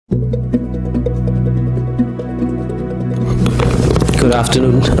Good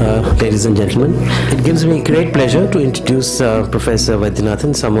afternoon, ladies and gentlemen. It gives me great pleasure to introduce Professor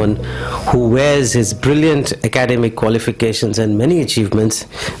Vaidyanathan, someone who wears his brilliant academic qualifications and many achievements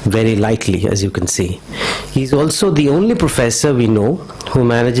very lightly, as you can see. He's also the only professor we know who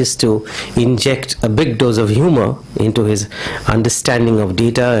manages to inject a big dose of humor into his understanding of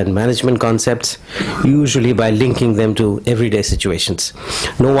data and management concepts, usually by linking them to everyday situations.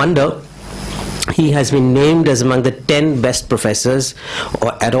 No wonder he has been named as among the 10 best professors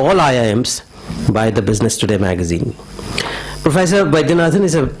at all IIMs by the Business Today magazine. Professor Vaidyanathan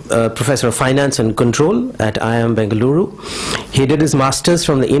is a professor of finance and control at IIM Bengaluru. He did his master's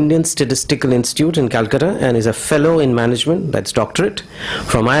from the Indian Statistical Institute in Calcutta and is a fellow in management, that's doctorate,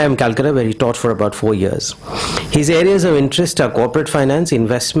 from IIM Calcutta, where he taught for about 4 years. His areas of interest are corporate finance,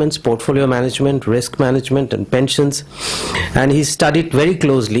 investments, portfolio management, risk management, and pensions. And he studied very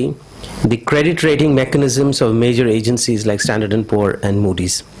closely the credit rating mechanisms of major agencies like Standard & Poor and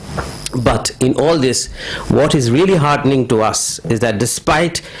Moody's. But in all this, what is really heartening to us is that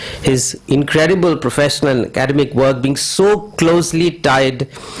despite his incredible professional and academic work being so closely tied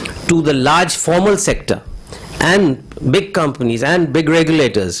to the large formal sector and big companies and big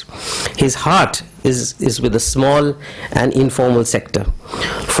regulators, his heart is with the small and informal sector.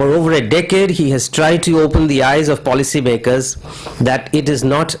 For over a decade, he has tried to open the eyes of policymakers that it is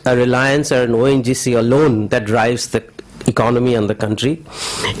not a Reliance or an ONGC alone that drives the economy and the country.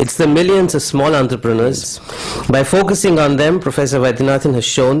 It's the millions of small entrepreneurs. By focusing on them, Professor Vaidyanathan has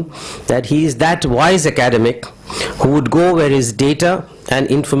shown that he is that wise academic who would go where his data and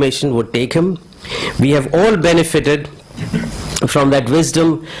information would take him. We have all benefited from that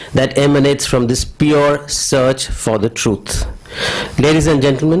wisdom that emanates from this pure search for the truth. Ladies and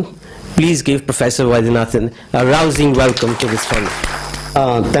gentlemen, please give Professor Vaidyanathan a rousing welcome to this forum.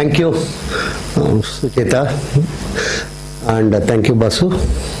 Thank you, Sucheta, and thank you, Basu.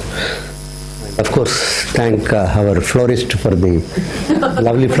 And of course, thank our florist for the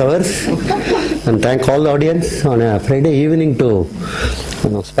lovely flowers, and thank all the audience on a Friday evening to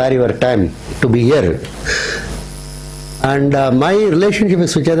spare your time to be here. And my relationship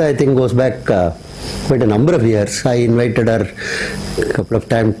with Sucheta, I think, goes back quite a number of years. I invited her a couple of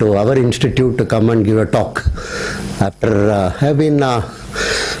times to our institute to come and give a talk. After I've been more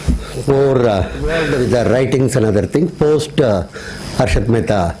involved with the writings and other things, post Harshad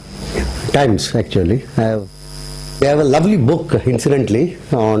Mehta times, actually. They have a lovely book, incidentally,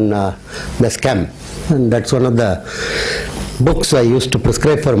 on the scam. And that's one of the books I used to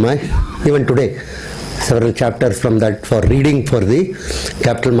prescribe for even today. Several chapters from that for reading for the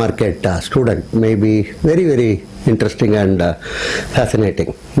capital market student may be very, very interesting and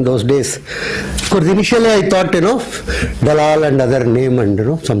fascinating. In those days, of course, initially I thought, Dalal and other name and,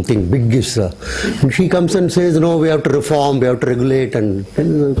 something big is. And she comes and says, no, we have to reform, we have to regulate, and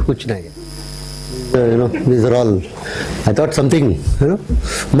kuch nahi. These are all, I thought something,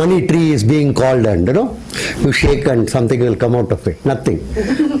 money tree is being called and, you shake and something will come out of it. Nothing.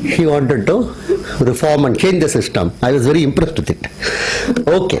 She wanted to reform and change the system. I was very impressed with it.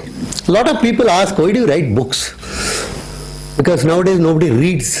 Okay. A lot of people ask, why do you write books? Because nowadays nobody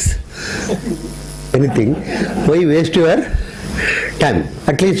reads anything. Why waste your time?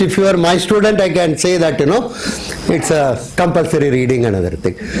 At least if you are my student, I can say that, it's a compulsory reading, another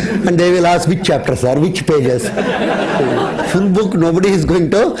thing. And they will ask which chapters are, which pages. Full book, nobody is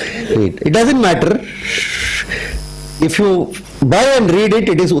going to read. It doesn't matter. If you buy and read it,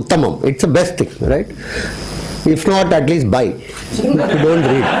 it is uttamam. It's the best thing, right? If not, at least buy. If you don't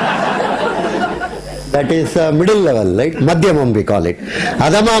read. That is middle level, right? Madhyamam we call it.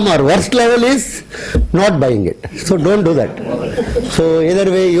 Adamam or worst level is not buying it. So don't do that. So either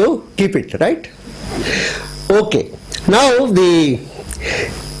way you keep it, right? Okay. Now the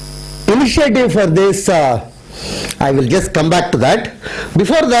initiative for this, I will just come back to that.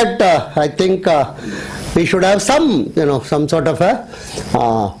 Before that, I think we should have some sort of a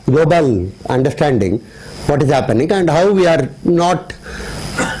global understanding what is happening and how we are not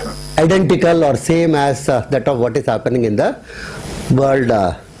identical or same as that of what is happening in the world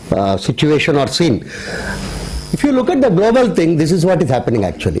situation or scene. If you look at the global thing, this is what is happening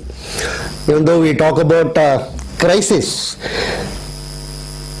actually. Even though we talk about crisis,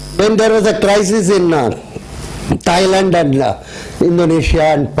 when there was a crisis in Thailand and Indonesia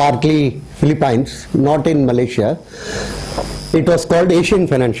and partly Philippines, not in Malaysia, it was called Asian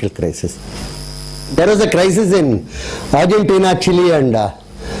financial crisis. There was a crisis in Argentina, Chile and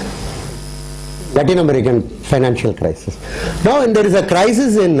Latin American financial crisis. Now when there is a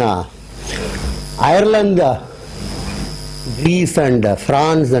crisis in Ireland, Greece and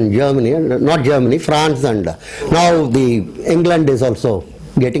France and Germany, not Germany, France and now England is also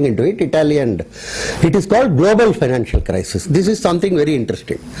getting into it, Italy, and it is called global financial crisis. This is something very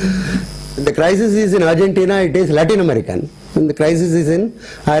interesting. The crisis is in Argentina, it is Latin American. When the crisis is in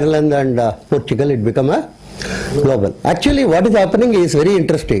Ireland and Portugal, it become a global. Actually, what is happening is very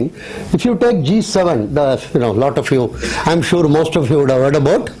interesting. If you take G7, lot of you, I'm sure most of you would have heard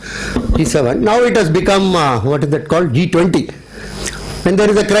about G7. Now it has become, what is that called? G20. When there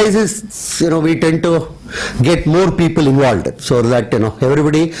is a crisis, we tend to get more people involved so that,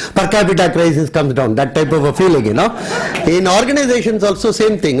 everybody, per capita crisis comes down, that type of a feeling, In organizations also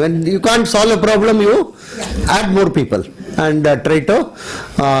same thing. When you can't solve a problem, you add more people and try to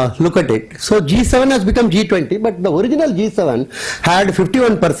look at it. So G7 has become G20, but the original G7 had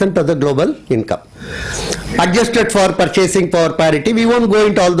 51% of the global income. Adjusted for purchasing power parity, we won't go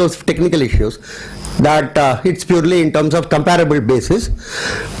into all those technical issues. That it's purely in terms of comparable basis.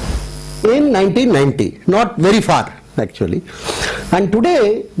 In 1990, not very far actually, and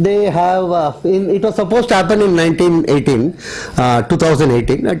today they have, it was supposed to happen in 2018,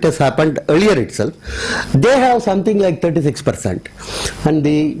 it has happened earlier itself. They have something like 36%, and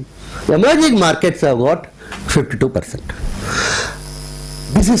the emerging markets have got 52%.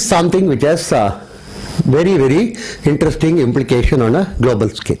 This is something which has very, very interesting implication on a global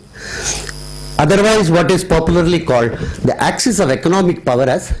scale. Otherwise, what is popularly called the axis of economic power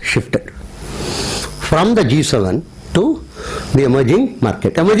has shifted from the G7 to the emerging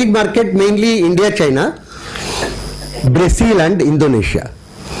market. Emerging market mainly India, China, Brazil and Indonesia.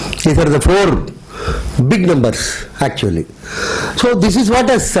 These are the four big numbers actually. So this is what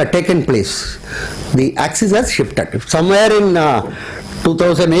has taken place. The axis has shifted. Somewhere in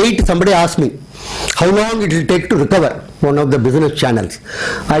 2008, somebody asked me, how long it will take to recover one of the business channels.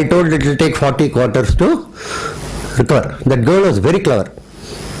 I told it will take 40 quarters to recover. That girl was very clever.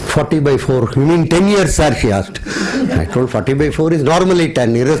 40 by 4, you mean 10 years, sir, she asked. I told 40 by 4 is normally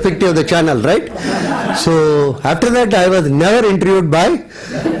 10, irrespective of the channel, right? So after that, I was never interviewed by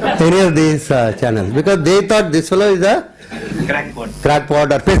any of these channels, because they thought this fellow is a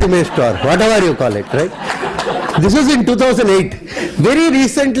crackpot or pessimist or whatever you call it, right? This was in 2008. Very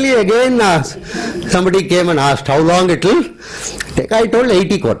recently again somebody came and asked how long it will take. I told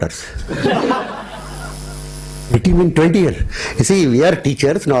 80 quarters. 80 means 20 years. You see, we are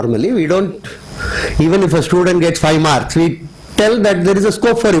teachers normally. We don't, even if a student gets 5 marks, we tell that there is a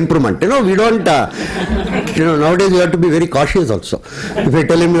scope for improvement. We don't, nowadays you have to be very cautious also. If you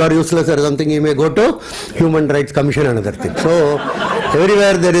tell him you are useless or something, he may go to Human Rights Commission and other things. So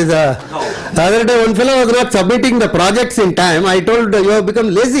everywhere there is a, the other day one fellow was not submitting the projects in time. I told you have become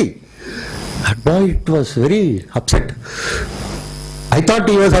lazy. That boy, it was very upset. I thought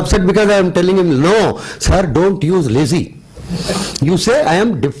he was upset because I am telling him, no, sir, don't use lazy. You say I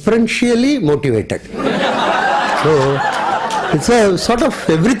am differentially motivated. So it's a sort of,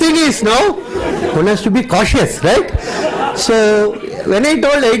 everything is now, one has to be cautious, right? So when I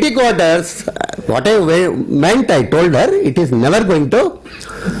told 80 quarters, what I meant, I told her, it is never going to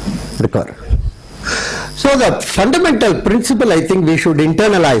recover. So the fundamental principle I think we should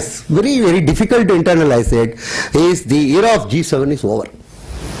internalize, very, very difficult to internalize it, is the era of G7 is over.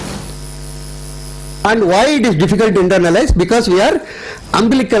 And why it is difficult to internalize? Because we are,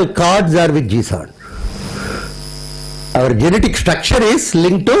 umbilical cords are with G7. Our genetic structure is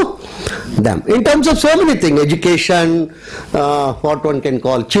linked to them. In terms of so many things, education, what one can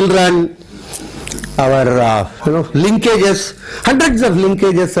call children, our linkages, hundreds of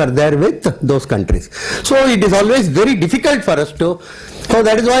linkages are there with those countries. So it is always very difficult for us to, so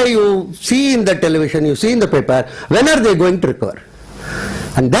that is why you see in the television, you see in the paper, when are they going to recover?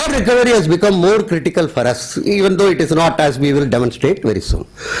 And that recovery has become more critical for us, even though it is not, as we will demonstrate very soon.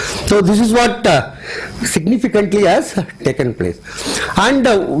 So this is what significantly has taken place. And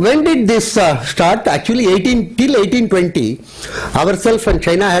when did this start? Actually till 1820, ourselves and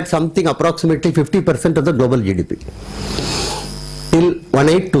China had something approximately 50% of the global GDP. Till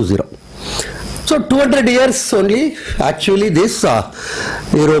 1820. So 200 years only, actually this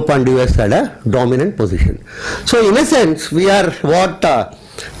Europe and US had a dominant position. So in a sense, we are what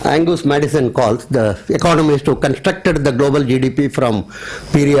Angus Madison calls the economist who constructed the global GDP from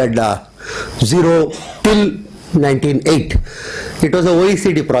period 0 till 1908. It was a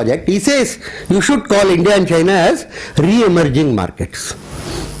OECD project. He says you should call India and China as re-emerging markets.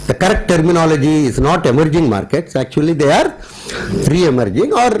 The correct terminology is not emerging markets, actually they are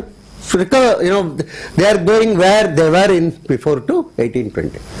re-emerging, or they are going where they were in before to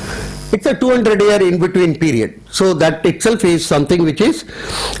 1820. It's a 200-year in-between period. So that itself is something which is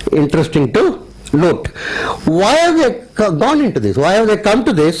interesting to note. Why have they gone into this? Why have they come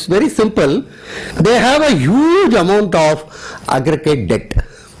to this? Very simple. They have a huge amount of aggregate debt.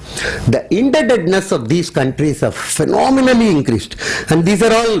 The indebtedness of these countries have phenomenally increased, and these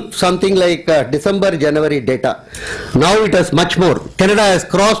are all something like December, January data. Now it has much more. Canada has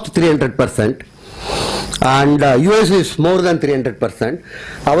crossed 300%, and US is more than 300%.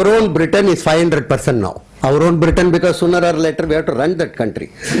 Our own Britain is 500% now. Our own Britain, because sooner or later we have to run that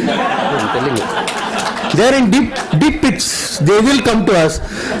country. I'm telling you. They are in deep pits. They will come to us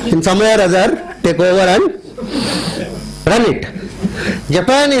in some way or other, take over and run it.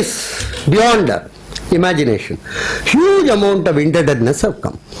 Japan is beyond imagination. Huge amount of indebtedness have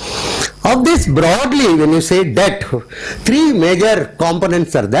come. Of this, broadly, when you say debt, three major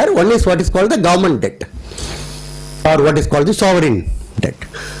components are there. One is what is called the government debt, or what is called the sovereign debt.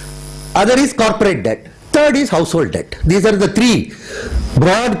 Other is corporate debt. Third is household debt. These are the three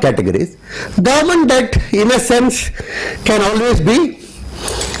broad categories. Government debt, in a sense, can always be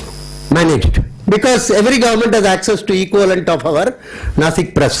managed, because every government has access to equivalent of our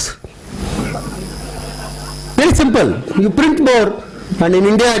Nasik press. Very simple. You print more, and in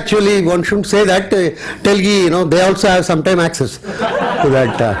India actually one shouldn't say that. Telgi, they also have sometime access to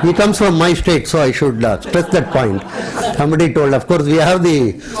that. He comes from my state, so I should stress that point. Somebody told, of course we have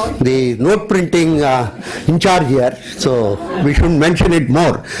the note printing in charge here, so we shouldn't mention it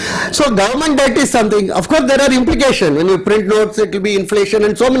more. So government debt is something, of course there are implications. When you print notes, it will be inflation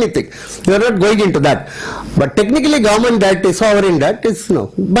and so many things. We are not going into that. But technically government debt is sovereign debt, is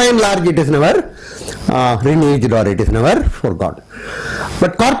by and large it is never reneged, or it is never forgone.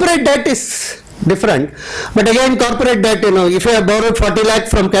 But corporate debt is different. But again, corporate debt, if I have borrowed 40 lakh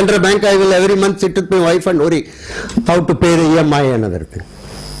from Canara Bank, I will every month sit with my wife and worry how to pay the EMI and other thing.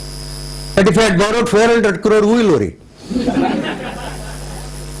 But if I had borrowed 400 crore, who will worry?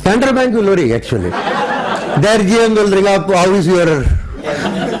 Canara Bank will worry actually. Their GM will ring up, how is your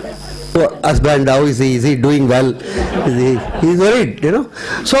husband, how is he? Is he doing well? He is worried,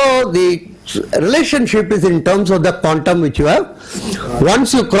 So the relationship is in terms of the quantum which you have.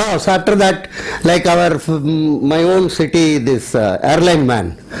 Once you cross, after that, like my own city, this airline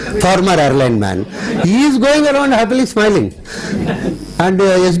man, former airline man, he is going around happily smiling. And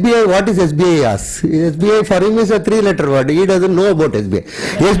SBI, what is SBI asks? SBI for him is a three-letter word. He doesn't know about SBI.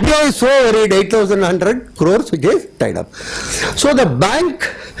 SBI is so worried, 8,100 crores which is tied up. So the bank,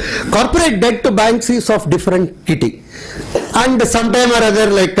 corporate debt to banks is of different kitty. And sometime or other,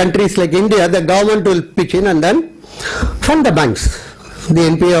 like countries like India, the government will pitch in and then fund the banks. The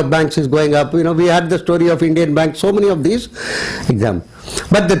NPA of banks is going up. We had the story of Indian banks, so many of these examples.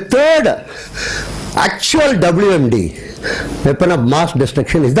 But the third actual WMD, weapon of mass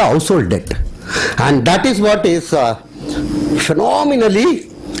destruction, is the household debt. And that is what is phenomenally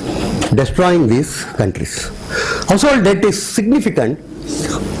destroying these countries. Household debt is significant.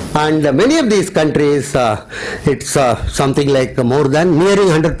 And many of these countries, it's something like more than nearing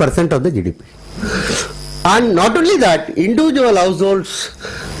 100% of the GDP. And not only that, individual households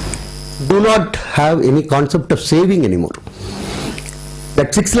do not have any concept of saving anymore.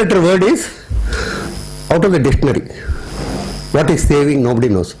 That six-letter word is out of the dictionary. What is saving? Nobody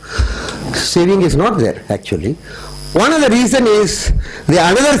knows. Saving is not there actually. One of the reason is the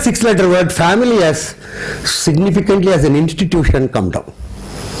another six-letter word, family, has significantly as an institution come down.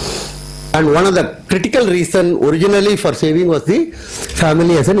 And one of the critical reason originally for saving was the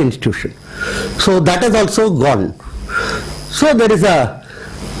family as an institution. So that has also gone. So there is a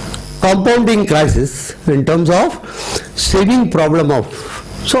compounding crisis in terms of saving problem of.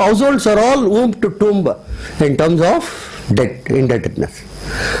 So households are all womb to tomb in terms of debt, indebtedness.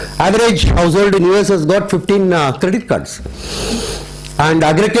 Average household in US has got 15 credit cards. And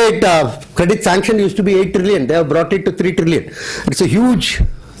aggregate credit sanction used to be 8 trillion. They have brought it to 3 trillion. It's a huge.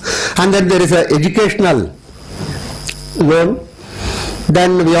 And then there is an educational loan.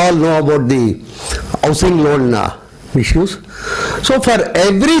 Then we all know about the housing loan issues. So for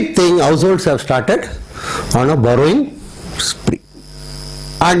everything, households have started on a borrowing spree.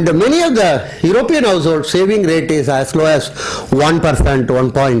 And many of the European households saving rate is as low as 1%,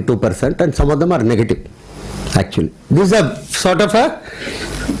 1.2%, and some of them are negative actually. This is a sort of a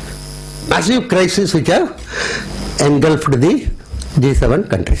massive crisis which have engulfed the G7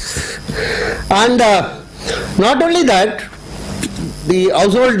 countries. And not only that, the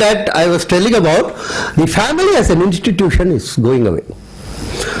household debt I was telling about, the family as an institution is going away.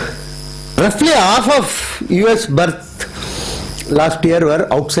 Roughly half of US births last year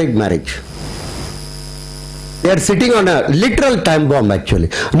were outside marriage. They are sitting on a literal time bomb actually.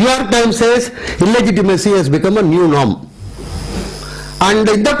 New York Times says illegitimacy has become a new norm. And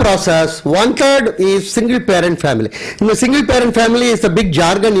in the process, 1/3 is single parent family. In the single parent family is the big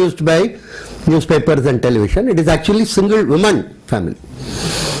jargon used by newspapers and television. It is actually single woman family.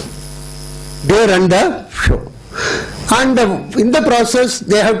 They run the show. And in the process,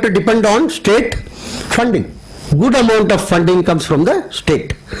 they have to depend on state funding. Good amount of funding comes from the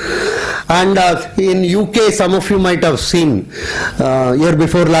state. And in UK, some of you might have seen, year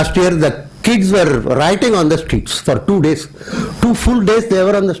before last year, the kids were rioting on the streets for 2 days. 2 full days they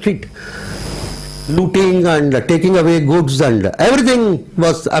were on the street. Looting and taking away goods and everything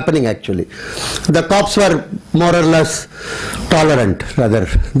was happening actually. The cops were more or less tolerant, rather.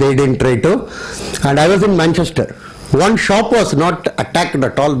 They didn't try to. And I was in Manchester. One shop was not attacked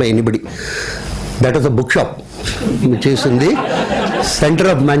at all by anybody. That is a bookshop, which is in the center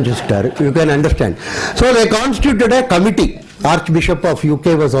of Manchester. You can understand. So they constituted a committee. Archbishop of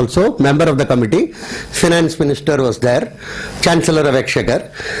UK was also member of the committee. Finance Minister was there. Chancellor of Exchequer.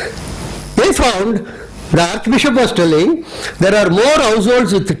 They found, the Archbishop was telling, there are more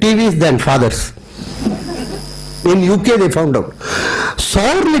households with TVs than fathers. In UK they found out.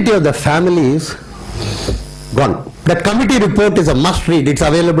 Sovereignty of the family is gone. That committee report is a must read. It's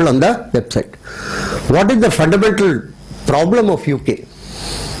available on the website. What is the fundamental problem of UK?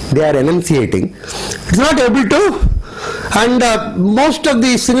 They are enunciating. It's not able to, and most of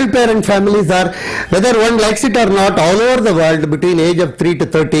the single parent families are, whether one likes it or not, all over the world between age of 3 to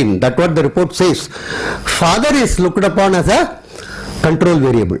 13, that's what the report says. Father is looked upon as a control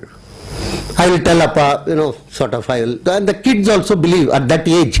variable. I will tell Appa, sort of I will. And the kids also believe at that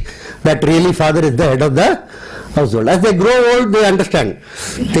age that really father is the head of the household. As they grow old, they understand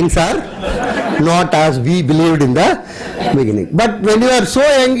things are not as we believed in the beginning. But when you are so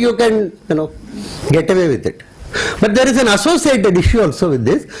young, you can, get away with it. But there is an associated issue also with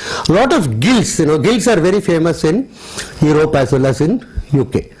this. A lot of guilds, guilds are very famous in Europe as well as in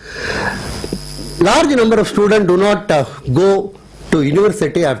UK. Large number of students do not go to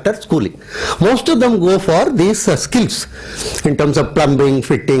university after schooling. Most of them go for these skills in terms of plumbing,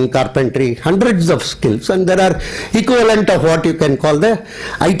 fitting, carpentry, hundreds of skills, and there are equivalent of what you can call the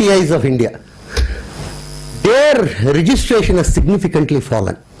ITIs of India. Their registration has significantly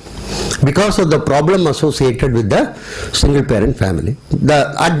fallen because of the problem associated with the single parent family.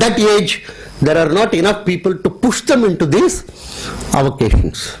 At that age, there are not enough people to push them into these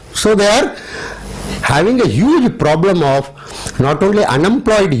avocations. So they are having a huge problem of not only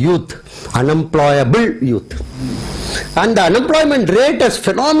unemployed youth, unemployable youth. And the unemployment rate has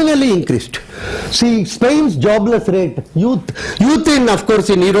phenomenally increased. See, Spain's jobless rate, youth in, of course,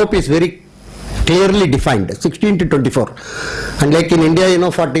 in Europe is very clearly defined, 16 to 24. And like in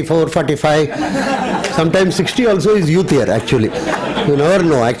India, 44, 45, sometimes 60 also is youth here actually. You never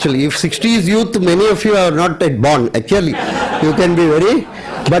know actually. If 60 is youth, many of you are not yet born actually. You can be very,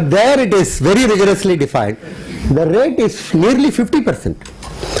 but there it is very rigorously defined. The rate is nearly 50%.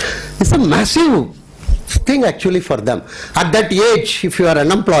 It's a massive thing actually for them. At that age, if you are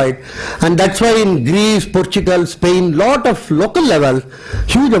unemployed, and that's why in Greece, Portugal, Spain, lot of local level,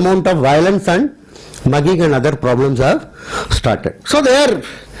 huge amount of violence and mugging and other problems have started. So they are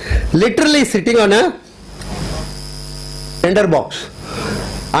literally sitting on a tender box.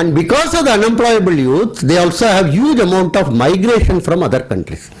 And because of the unemployable youth, they also have huge amount of migration from other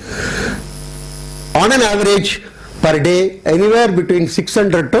countries. On an average, per day, anywhere between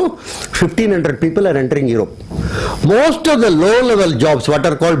 600 to 1500 people are entering Europe. Most of the low-level jobs, what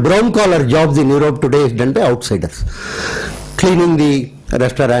are called brown-collar jobs in Europe today, is done by outsiders. Cleaning the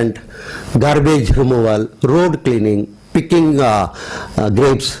restaurant, garbage removal, road cleaning, picking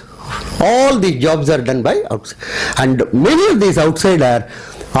grapes. All these jobs are done by outsiders. And many of these outsiders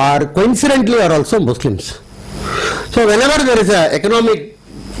are coincidentally are also Muslims. So whenever there is an economic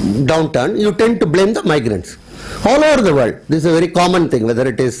downturn, you tend to blame the migrants. All over the world, this is a very common thing, whether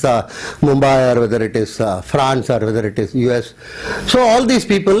it is Mumbai or whether it is France or whether it is US. So all these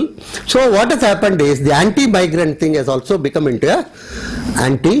people, so what has happened is the anti-migrant thing has also become into a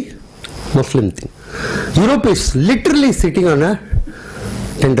anti-Muslim thing. Europe is literally sitting on a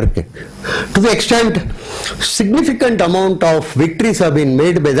tender cake. To the extent, significant amount of victories have been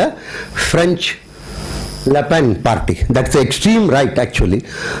made by the French Le Pen party. That's the extreme right actually.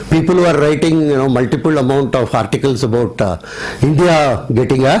 People who are writing multiple amount of articles about India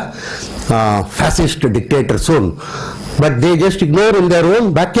getting a fascist dictator soon. But they just ignore in their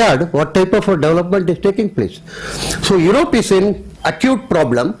own backyard what type of a development is taking place. So Europe is in acute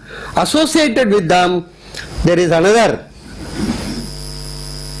problem. Associated with them, there is another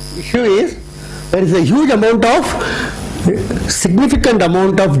issue is there is a huge amount of, significant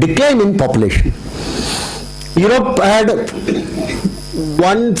amount of decline in population. Europe had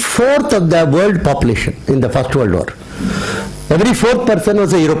 1/4 of the world population in the First World War. Every fourth person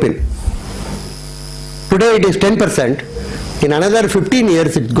was a European. Today it is 10%. In another 15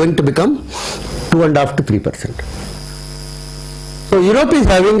 years it's going to become 2.5 to 3%. So Europe is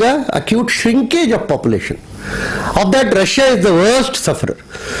having an acute shrinkage of population. Of that, Russia is the worst sufferer.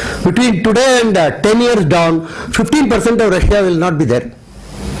 Between today and 10 years down, 15% of Russia will not be there.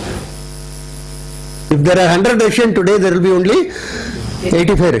 If there are 100 Russians today, there will be only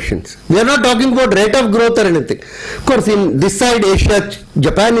 85 Russians. We are not talking about rate of growth or anything. Of course, in this side Asia,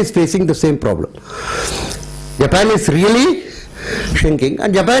 Japan is facing the same problem. Japan is really shrinking,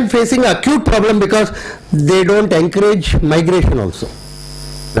 and Japan facing an acute problem because they don't encourage migration also.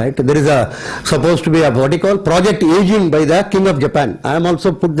 Right? There is supposed to be what you call Project Aging by the King of Japan. I am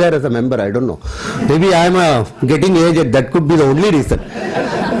also put there as a member. I don't know. Maybe I am getting aged. That could be the only reason.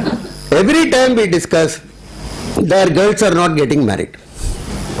 Every time we discuss, their girls are not getting married.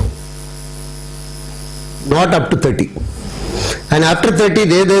 Not up to 30. And after 30,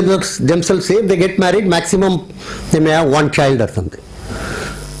 they themselves say if they get married, maximum they may have one child or something.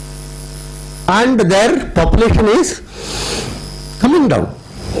 And their population is coming down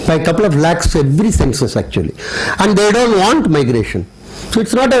by a couple of lakhs every census actually. And they don't want migration. So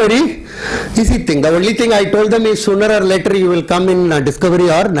it's not a very easy thing. The only thing I told them is sooner or later you will come in Discovery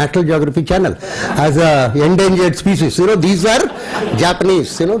or National Geography channel as a endangered species. You know, these are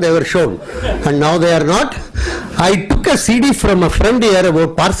Japanese, you know, they were shown. And now they are not. I took a CD from a friend here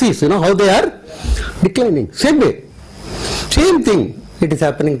about Parsis, you know, how they are declining. Same way. Same thing. It is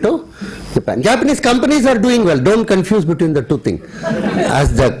happening to Japan. Japanese companies are doing well. Don't confuse between the two things.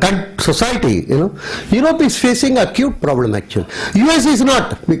 As the society, you know, Europe is facing acute problem actually. US is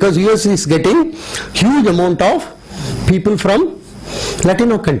not, because US is getting huge amount of people from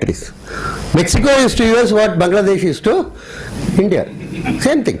Latino countries. Mexico is to US what Bangladesh is to India.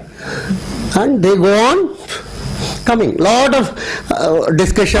 Same thing. And they go on coming. Lot of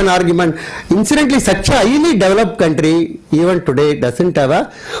discussion, argument. Incidentally, such a highly developed country, even today, doesn't have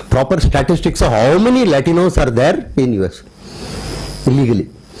a proper statistics of how many Latinos are there in US illegally.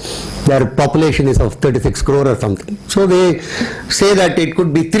 Their population is of 36 crore or something. So they say that it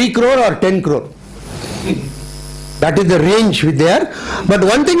could be 3 crore or 10 crore. That is the range with there. But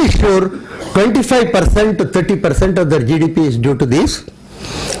one thing is sure, 25% to 30% of their GDP is due to these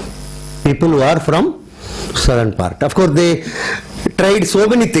people who are from southern part. Of course, they tried so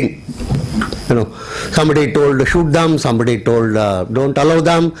many things. You know, somebody told shoot them, somebody told don't allow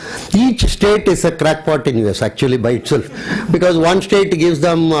them. Each state is a crackpot in US actually by itself, because one state gives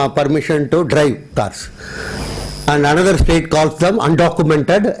them permission to drive cars, and another state calls them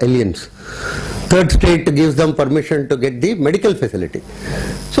undocumented aliens. Third state gives them permission to get the medical facility.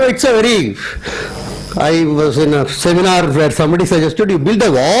 So it's a very. I was in a seminar where somebody suggested you build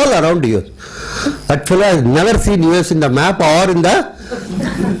a wall around US. That fellow has never seen US in the map or in the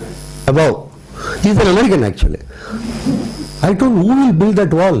above. He's an American actually. I told him, who will build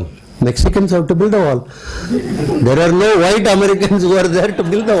that wall? Mexicans have to build a wall. There are no white Americans who are there to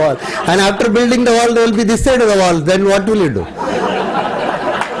build the wall. And after building the wall, they will be this side of the wall. Then what will you do?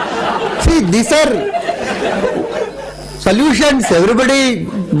 See, these are solutions. Everybody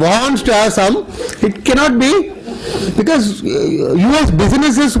wants to have some. It cannot be, because US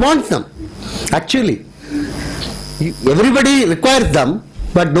businesses want them. Actually, everybody requires them,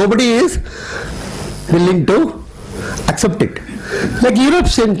 but nobody is willing to accept it. Like Europe,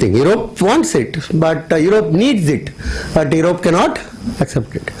 same thing. Europe wants it, but Europe needs it, but Europe cannot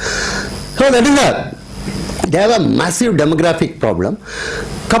accept it. So that is they have a massive demographic problem.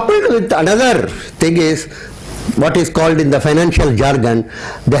 Coupled with another thing is what is called in the financial jargon,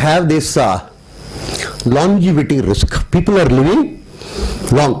 they have this longevity risk. People are living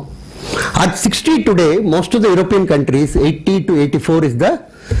long. At 60 today, most of the European countries, 80 to 84 is the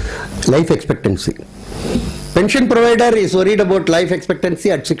life expectancy. Pension provider is worried about life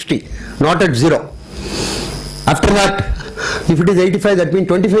expectancy at 60, not at 0. After that, if it is 85, that means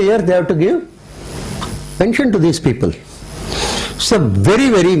 25 years they have to give pension to these people. It's a very,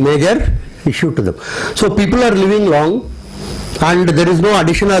 very major issue to them. So people are living long, and there is no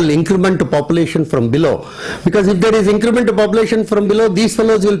additional increment to population from below, because if there is increment to population from below, these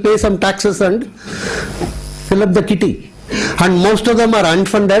fellows will pay some taxes and fill up the kitty, and most of them are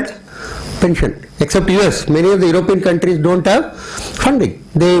unfunded pension, except US. Many of the European countries don't have funding.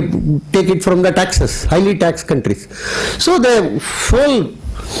 They take it from the taxes, highly taxed countries. So the whole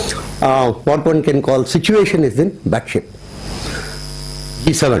what one can call situation is in bad shape.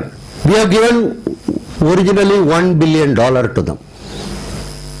 G7. We have given originally $1 billion to them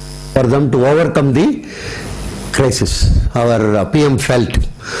for them to overcome the crisis, our PM felt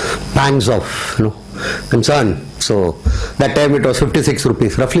pangs of concern. So that time it was 56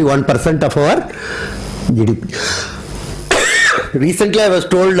 rupees, roughly 1% of our GDP. Recently I was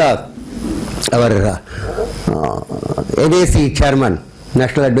told our NAC chairman,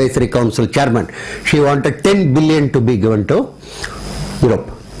 National Advisory Council chairman, she wanted 10 billion to be given to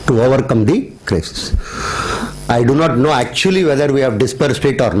Europe to overcome the crisis. I do not know actually whether we have dispersed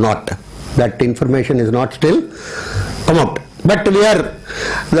it or not. That information is not still come out. But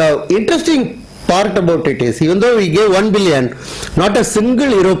the interesting part about it is, even though we gave 1 billion, not a single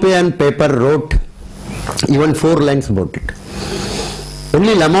European paper wrote even 4 lines about it.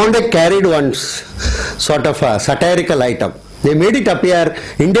 Only Le Monde carried one sort of a satirical item. They made it appear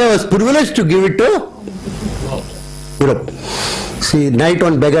India was privileged to give it to Europe. See, night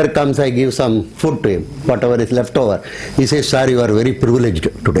one beggar comes, I give some food to him, whatever is left over. He says, sir, you are very privileged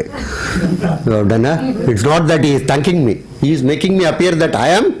today. You have done, it's not that he is thanking me. He is making me appear that I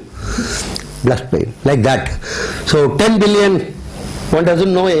am blessed by him. Like that. So 10 billion, one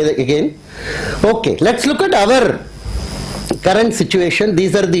doesn't know again. Okay, let's look at our current situation.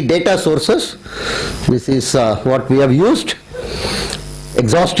 These are the data sources. This is what we have used.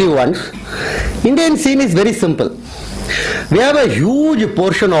 Exhaustive ones. Indian scene is very simple. We have a huge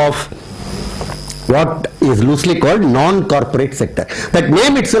portion of what is loosely called non-corporate sector. That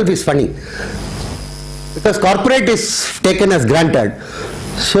name itself is funny, because corporate is taken as granted.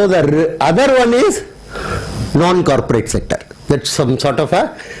 So the other one is non-corporate sector. That's some sort of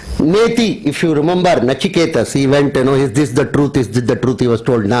a Neti, if you remember, Nachiketas, he went, is this the truth, is this the truth? He was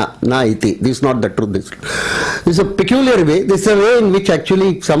told, na iti, this is not the truth. This is a peculiar way. This is a way in which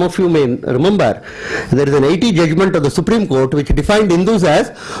actually some of you may remember, there is an 80 judgment of the Supreme Court which defined Hindus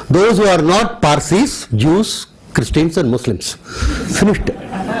as those who are not Parsis, Jews, Christians and Muslims. Finished.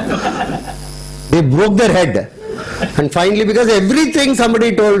 They broke their head. And finally, because everything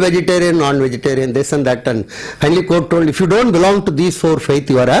somebody told, vegetarian, non-vegetarian, this and that, and finally court told, if you don't belong to these 4 faiths,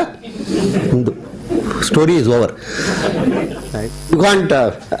 you are a Hindu. Story is over. Right? You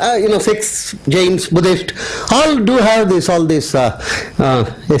can't, Sikhs, Jains, Buddhist, all do have this, all this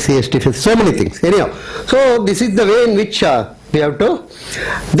SC, ST, so many things. Anyhow, so this is the way in which we have to,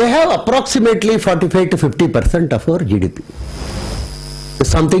 they have approximately 45 to 50% of our GDP. It's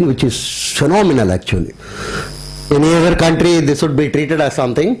something which is phenomenal actually. In any other country, this would be treated as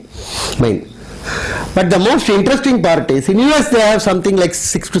something main. But the most interesting part is, in US they have something like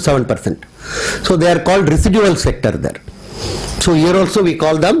 6 to 7%. So they are called residual sector there. So here also we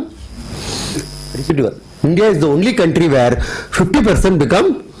call them residual. India is the only country where 50%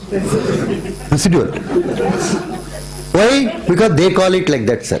 become residual. Why? Because they call it like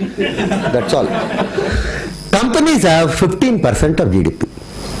that, sir. That's all. Companies have 15% of GDP.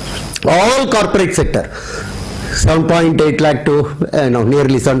 All corporate sector. 7.8 lakh to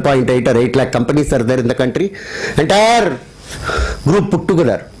nearly 7.8 or 8 lakh companies are there in the country. Entire group put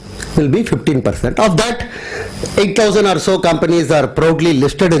together will be 15%. Of that, 8,000 or so companies are proudly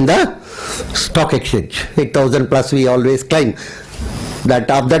listed in the stock exchange. 8,000 plus we always claim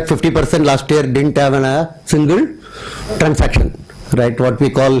that of that 50% last year didn't have a single transaction. Right, what we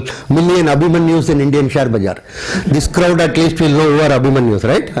call million Abhimanyus in Indian share bazaar. This crowd at least will know who are Abhimanyus,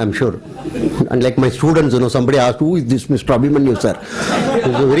 right? I'm sure. And like my students, somebody asked, who is this Mr. Abhimanyu, sir? It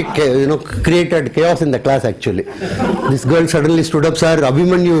was a very, created chaos in the class actually. This girl suddenly stood up, sir,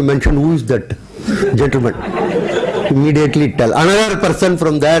 Abhimanyu mentioned, who is that gentleman? Immediately tell. Another person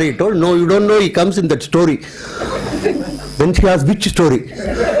from there, he told, no, you don't know, he comes in that story. Then she asked, which story?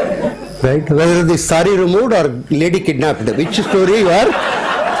 Right? Whether the sari removed or lady kidnapped. Which story you are?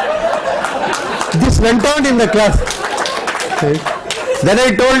 This went on in the class. Right? Then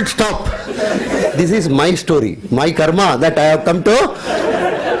I told, stop. This is my story, my karma that I have come to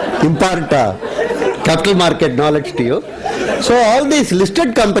impart capital market knowledge to you. So all these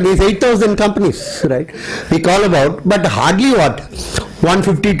listed companies, 8,000 companies, right, we call about, but hardly what?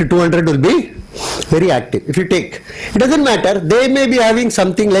 150 to 200 will be very active. If you take, it doesn't matter, they may be having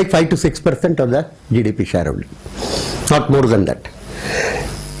something like 5 to 6% of the GDP share only, not more than that.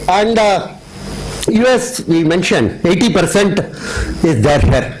 And US, we mentioned 80% is their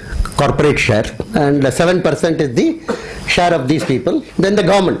share, corporate share, and 7% is the share of these people, then the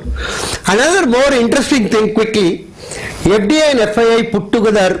government. Another more interesting thing quickly, FDI and FII put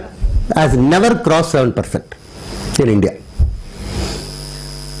together has never crossed 7% in India.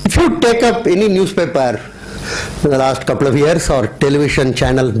 If you take up any newspaper in the last couple of years or television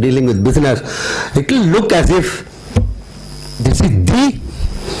channel dealing with business, it will look as if this is the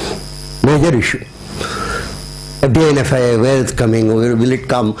major issue. FDI and FII, where it's coming, where will it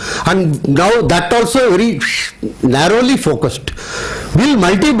come? And now that also very narrowly focused. Will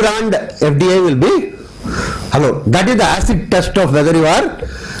multi-brand FDI will be allowed? That is the acid test of whether you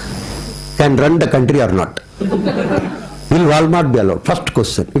can run the country or not. Will Walmart be allowed? First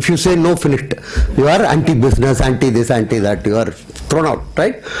question. If you say no, finished. You are anti-business, anti-this, anti-that. You are thrown out,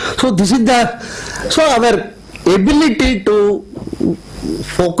 right? So this is our ability to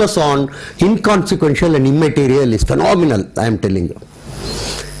focus on inconsequential and immaterial is phenomenal, I am telling you.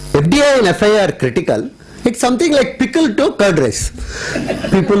 FDI and FII are critical. It's something like pickle to curd rice.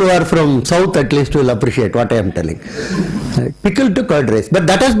 People who are from south at least will appreciate what I am telling. Pickle to curd rice. But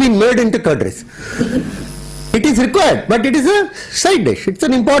that has been made into curd rice. It is required, but it is a side dish. It's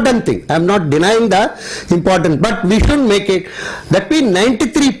an important thing. I am not denying the importance, but we should make it. That means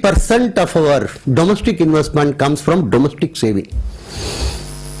 93% of our domestic investment comes from domestic saving.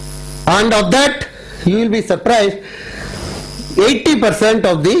 And of that, you will be surprised, 80%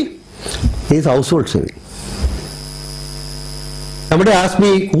 of is household saving. Somebody asked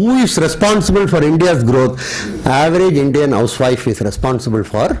me, who is responsible for India's growth? Average Indian housewife is responsible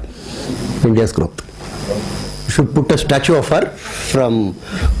for India's growth. You should put a statue of her from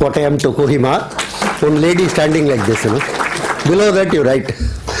Kottayam to Kohima. One lady standing like this, Below that you write,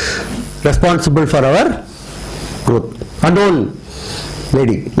 responsible for our growth. Unknown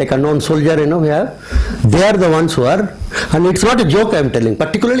lady, like unknown soldier, we have. They are the ones who are, and it's not a joke I am telling,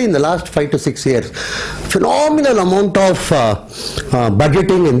 particularly in the last 5 to 6 years, phenomenal amount of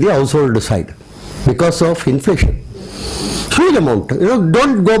budgeting in the household side because of inflation. Huge amount.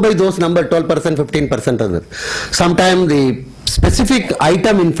 Don't go by those numbers, 12%, 15%. Sometimes the specific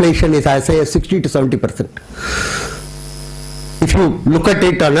item inflation is as high as 60 to 70%. If you look at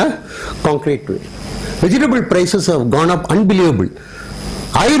it on a concrete way. Vegetable prices have gone up unbelievable.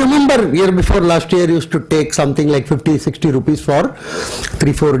 I remember year before last year used to take something like 50-60 rupees for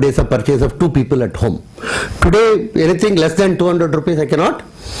 3-4 days of purchase of 2 people at home. Today anything less than 200 rupees I cannot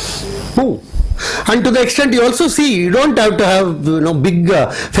move. And to the extent you also see, you don't have to have big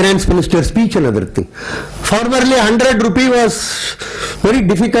finance minister speech and other thing. Formerly 100 rupee was very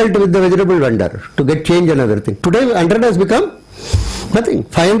difficult with the vegetable vendor to get change and other thing. Today 100 has become nothing.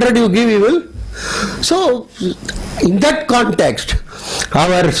 500 you give, you will. So in that context,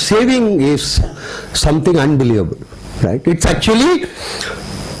 our saving is something unbelievable, right? It's actually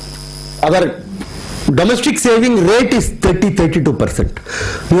our domestic saving rate is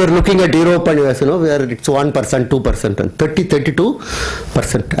 30-32%. We are looking at Europe and US, where it's 1%, 2%, and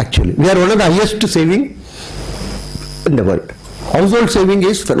 30-32% actually. We are one of the highest saving in the world. Household saving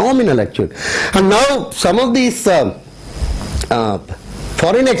is phenomenal actually. And now some of these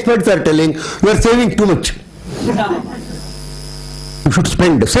foreign experts are telling you are saving too much. You should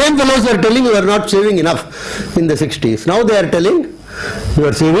spend. Same fellows are telling you are not saving enough in the 60s. Now they are telling you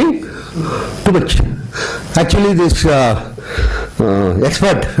are saving too much. Actually this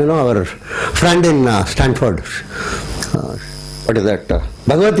expert, our friend in Stanford, what is that,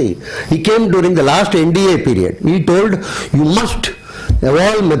 Bhagwati, he came during the last NDA period. He told you must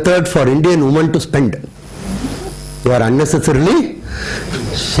evolve method for Indian women to spend. You are unnecessarily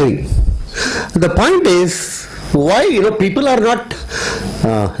saving. The point is, why people are not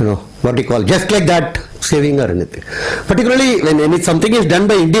what you call just like that saving or anything. Particularly when something is done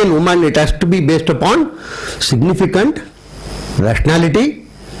by Indian woman, it has to be based upon significant rationality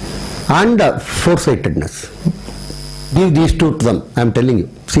and foresightedness. Give these two to them, I am telling you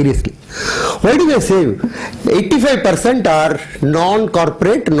seriously. Why do they save? 85% are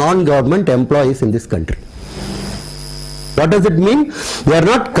non-corporate, non-government employees in this country. What does it mean? They are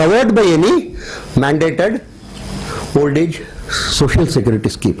not covered by any mandated old age social security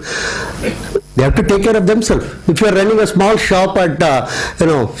scheme. They have to take care of themselves. If you are running a small shop at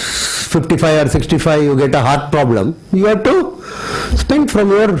 55 or 65, you get a heart problem, you have to spend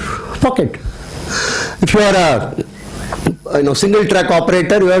from your pocket. If you are a single track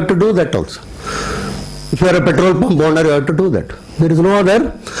operator, you have to do that also. If you are a petrol pump owner, you have to do that. There is no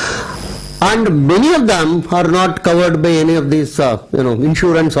other. And many of them are not covered by any of these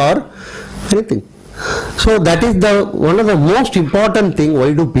insurance or anything. So that is one of the most important thing.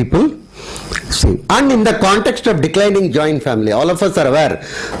 Why do people save? And in the context of declining joint family, all of us are aware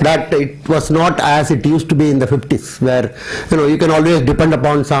that it was not as it used to be in the 50s, where you can always depend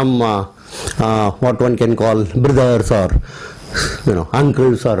upon some what one can call brothers or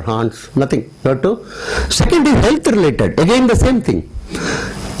uncles or aunts. Nothing. You have to. Second is health related. Again the same thing.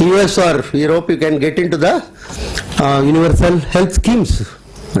 US or Europe, you can get into the universal health schemes.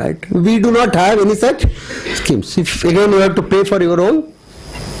 Right? We do not have any such schemes. If again you have to pay for your own.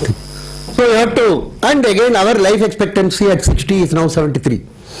 So So you have to, and again our life expectancy at 60 is now 73.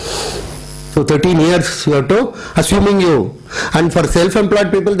 So 13 years you have to, assuming you, and for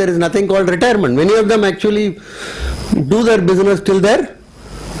self-employed people there is nothing called retirement. Many of them actually do their business till their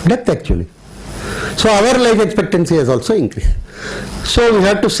death actually. So our life expectancy has also increased. So we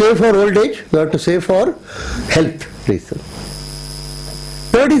have to save for old age, we have to save for health reason.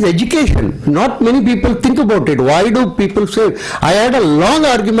 Third is education. Not many people think about it. Why do people save? I had a long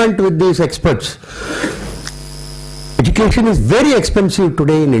argument with these experts. Education is very expensive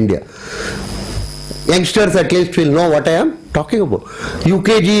today in India. Youngsters at least will know what I am talking about.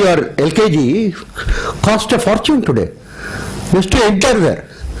 UKG or LKG cost a fortune today. Just to enter there.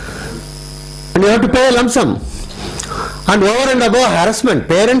 And you have to pay a lump sum. And over and above harassment,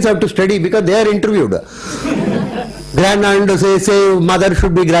 parents have to study because they are interviewed. Grandaunt say mother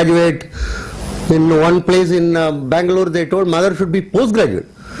should be graduate. In one place in Bangalore they told mother should be postgraduate.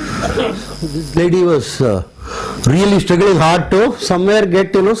 This lady was really struggling hard to somewhere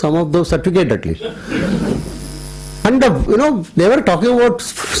get some of those certificate at least. And they were talking about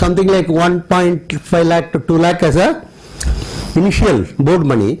something like 1.5 lakh to 2 lakh as a initial board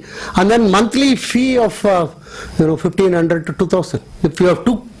money, and then monthly fee of 1500 to 2000. If you have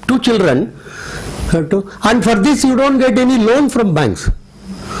two children, and for this you don't get any loan from banks.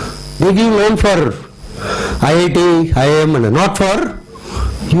 They give loan for IIT, IIM, and not for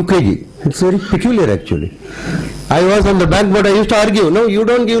UKG. It's very peculiar actually. I was on the bank board, I used to argue, no, you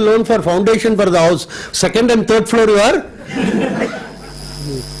don't give loan for foundation for the house, second and third floor you are.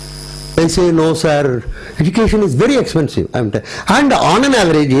 They say, no sir, education is very expensive. And on an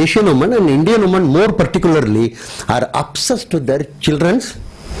average, Asian women and Indian women more particularly are obsessed with their children's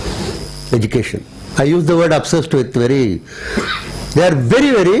education. I use the word obsessed with they are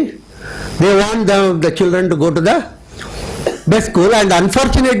very, they want the children to go to the best school, and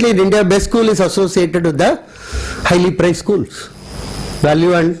unfortunately in India best school is associated with the highly priced schools.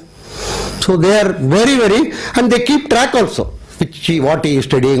 Value, and so they are very, and they keep track also. What he is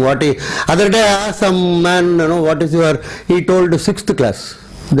studying, other day I asked some man, what is he told 6th class.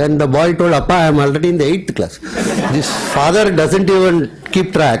 Then the boy told, Appa, I am already in the 8th class. This father doesn't even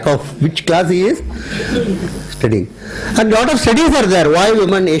keep track of which class he is studying. And a lot of studies are there. Why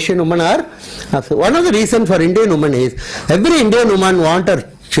women, Asian women are? One of the reasons for Indian women is, every Indian woman wants her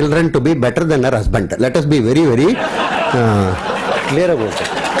children to be better than her husband. Let us be very, clear about it.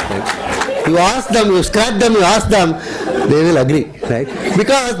 Right? You ask them, you scratch them, you ask them, they will agree, right?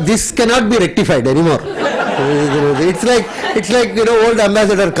 Because this cannot be rectified anymore. It's like old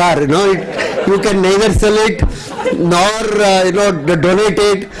ambassador car. You can neither sell it nor donate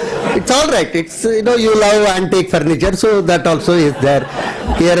it. It's all right. It's you love antique furniture, so that also is there.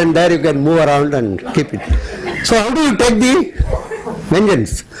 Here and there you can move around and keep it. So how do you take the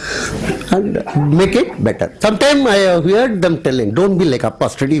vengeance and make it better? Sometimes I have heard them telling, don't be like Appa,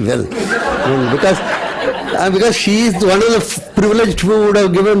 study well. Because she is one of the privileged who would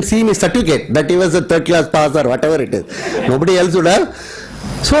have seen his certificate that he was a 3rd class pass or whatever it is. Nobody else would have.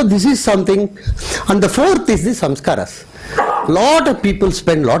 So this is something. And the 4th is the samskaras. Lot of people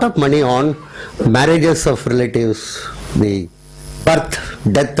spend lot of money on marriages of relatives, the birth,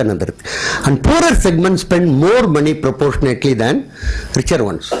 death and other. And poorer segments spend more money proportionately than richer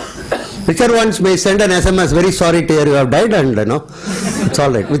ones. Richer ones may send an SMS, very sorry to hear you have died, and it's all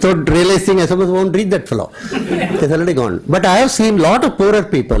right. Without realizing, SMS won't reach that fellow. It's already gone. But I have seen lot of poorer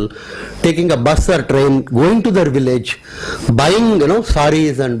people taking a bus or train, going to their village, buying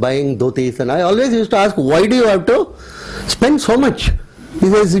saris and buying dhotis. And I always used to ask, why do you have to spend so much? He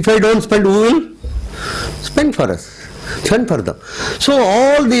says, if I don't spend, who will spend for us? Spend for them. So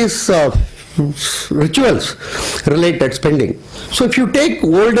all these rituals related spending. So if you take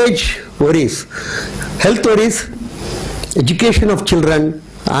old age worries, health worries, education of children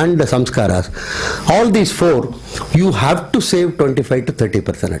and the samskaras, all these 4, you have to save 25 to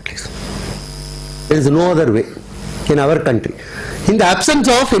 30% at least. There is no other way in our country. In the absence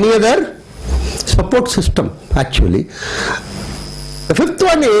of any other support system actually. The 5th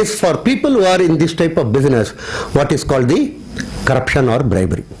one is for people who are in this type of business, what is called the corruption or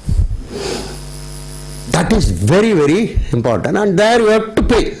bribery. That is very important, and there you have to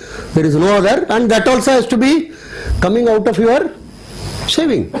pay. There is no other, and that also has to be coming out of your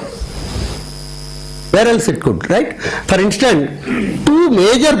saving. Where else it could, right? For instance, 2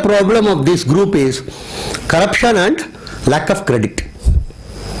 major problem of this group is corruption and lack of credit.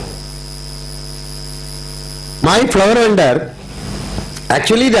 My flower vendor,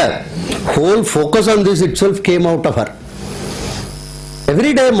 actually the whole focus on this itself came out of her.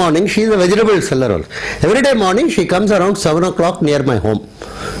 Every day morning, she is a vegetable seller also. Every day morning she comes around 7 o'clock near my home.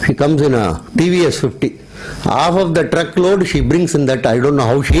 She comes in a TVS 50. Half of the truckload she brings in that. I don't know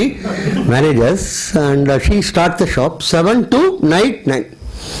how she manages. And she starts the shop 7 to night 9.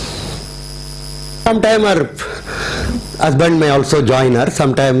 Sometime her husband may also join her.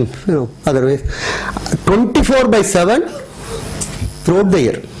 Sometime, otherwise. 24/7 throughout the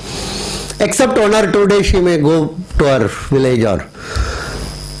year. Except 1 or 2 days she may go to her village or...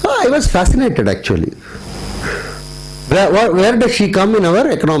 I was fascinated actually. Where does she come in our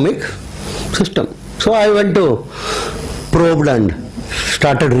economic system? So I went to probed and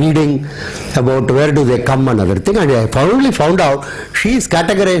started reading about where do they come and everything, and I finally found out she is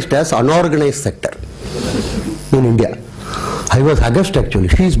categorized as unorganized sector in India. I was aghast actually.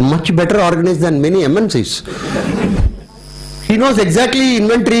 She is much better organized than many MNCs. She knows exactly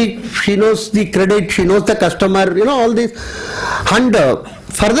inventory, she knows the credit, she knows the customer, all this. And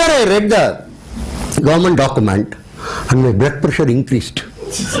further I read the government document and my blood pressure increased.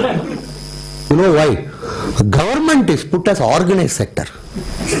 You know why? Government is put as organized sector.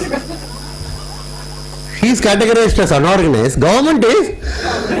 She is categorized as unorganized. Government is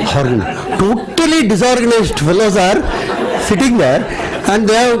organized. Totally disorganized fellows are sitting there and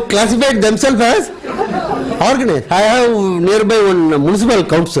they have classified themselves as organized. I have nearby one municipal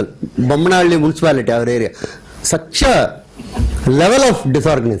council, Bammanalli municipality, our area. Such a level of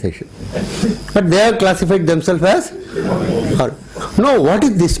disorganization. But they have classified themselves as organized. No, what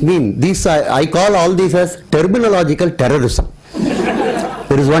does this mean? This I call all these as terminological terrorism.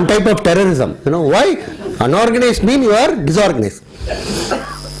 There is one type of terrorism. Why? Unorganized means you are disorganized.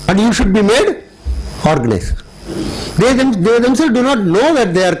 And you should be made organized. They themselves do not know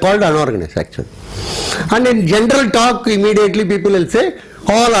that they are called unorganized actually. And in general talk, immediately people will say,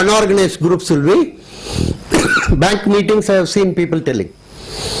 all unorganized groups will be, bank meetings I have seen people telling,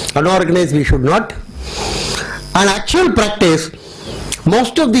 unorganized we should not. And actual practice,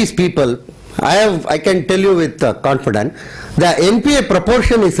 most of these people, I can tell you with confidence, the NPA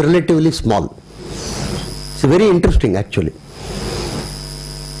proportion is relatively small. It's very interesting actually.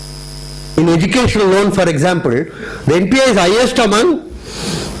 In educational loan, for example, the NPA is highest among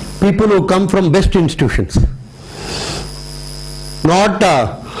people who come from best institutions. Not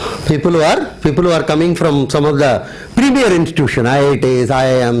people who are coming from some of the premier institutions, IITs,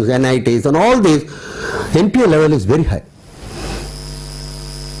 IIMs, NITs, and all these. NPA level is very high.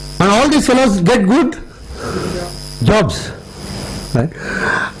 And all these fellows get good jobs. Right?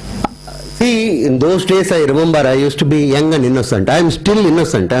 See, in those days I remember I used to be young and innocent. I am still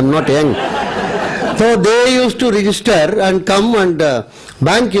innocent, I am not young. So they used to register and come, and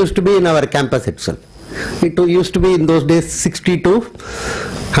bank used to be in our campus itself. It used to be in those days 60 to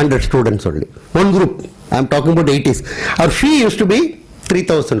 100 students only. One group, I am talking about 80s. Our fee used to be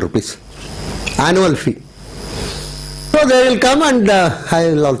 3,000 rupees. Annual fee. So they will come and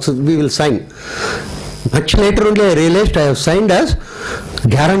we will sign. Much later only I realized I have signed as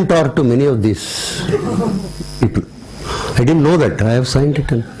guarantor to many of these people. I didn't know that. I have signed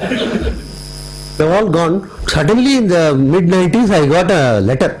it. And they have all gone. Suddenly in the mid-90s I got a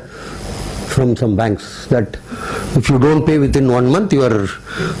letter from some banks that if you don't pay within 1 month, your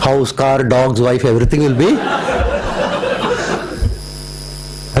house, car, dogs, wife, everything will be.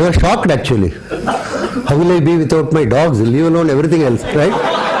 I was shocked actually. How will I be without my dogs, leave alone everything else, right?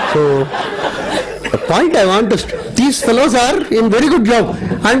 So the point I want to, these fellows are in very good job.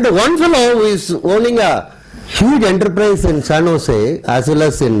 And one fellow who is owning a huge enterprise in San Jose as well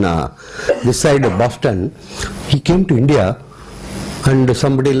as in this side of Boston, he came to India, and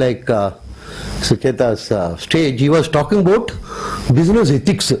somebody like Sucheta's stage, he was talking about business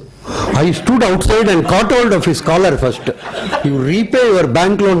ethics. I stood outside and caught hold of his collar first. You repay your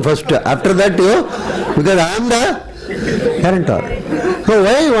bank loan first. After that, because I am the guarantor. So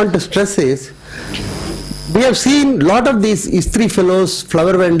why I want to stress is, we have seen lot of these istri fellows,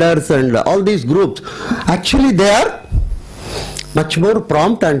 flower vendors and all these groups. Actually they are much more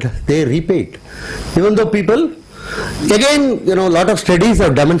prompt and they repay it. Even though people, again, lot of studies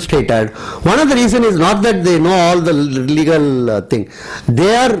have demonstrated, one of the reasons is not that they know all the legal thing.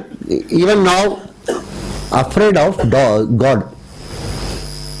 They are even now afraid of God.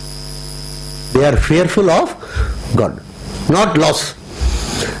 They are fearful of God, not laws.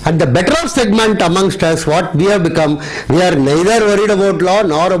 And the better off segment amongst us, what we have become, we are neither worried about law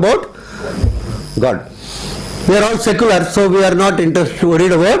nor about God. We are all secular, so we are not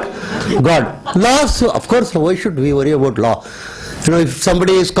worried about God. Laws, of course, why should we worry about law? If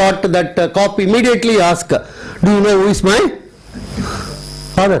somebody is caught, that cop immediately ask, do you know who is my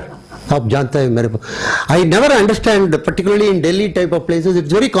father? I never understand, particularly in Delhi type of places,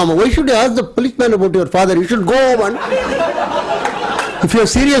 it's very common. Why should you ask the policeman about your father? You should go home and If you have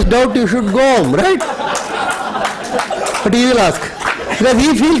serious doubt, you should go home, right? But he will ask. Because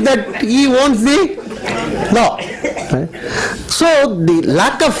he feels that he wants the law. Right? So the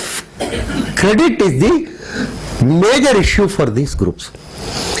lack of credit is the major issue for these groups.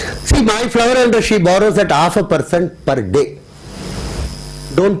 See, my flower industry borrows at 0.5% per day.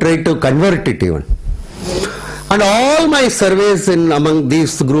 Don't try to convert it even. And all my surveys in among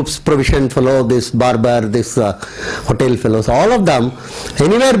these groups, provision fellow, this barber, this hotel fellows, all of them,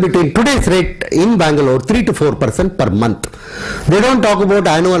 anywhere between today's rate in Bangalore, 3 to 4% per month. They don't talk about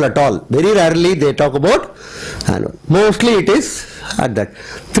annual at all. Very rarely they talk about annual. Mostly it is at that.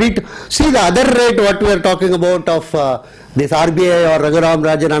 See the other rate what we are talking about of this RBI or Raghuram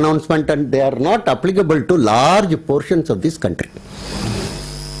Rajan announcement, and they are not applicable to large portions of this country.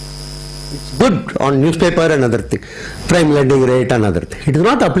 Good on newspaper and other thing, prime lending rate and other thing. It is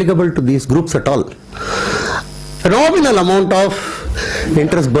not applicable to these groups at all. Phenomenal amount of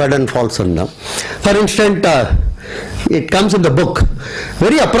interest burden falls on them. For instance, it comes in the book.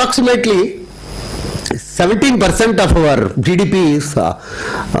 Very approximately 17% of our GDP is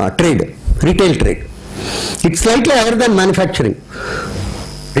trade, retail trade. It's slightly higher than manufacturing.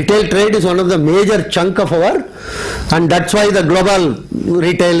 Retail trade is one of the major chunk of our, and that's why the global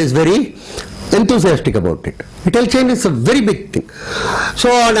retail is very enthusiastic about it. Retail chain is a very big thing. So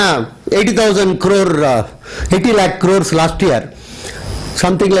on 80,000 crore, 80 lakh crores last year,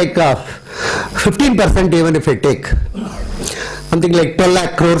 something like 15% even if I take, something like 12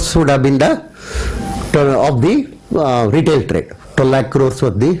 lakh crores would have been the of the retail trade. 12 lakh crores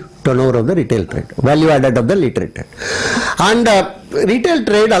was the turnover of the retail trade, value added of the retail trade. And retail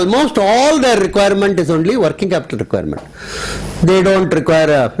trade, almost all their requirement is only working capital requirement. They don't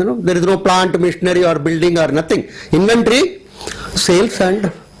require, there is no plant, machinery or building or nothing. Inventory, sales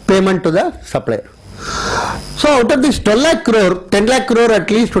and payment to the supplier. So out of this 12 lakh crore, 10 lakh crore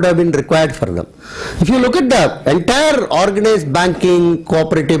at least would have been required for them. If you look at the entire organized banking,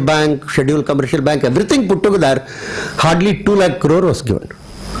 cooperative bank, scheduled commercial bank, everything put together, hardly 2 lakh crore was given.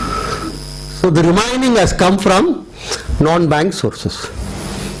 So the remaining has come from non-bank sources,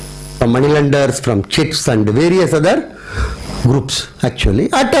 from money lenders, from chits and various other groups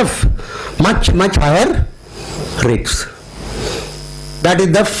actually at a much higher rates. That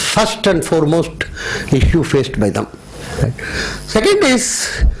is the first and foremost issue faced by them. Right. Second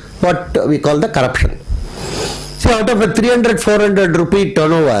is what we call the corruption. See, out of a 300-400 rupee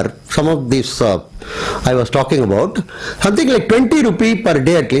turnover, some of these I was talking about, something like 20 rupee per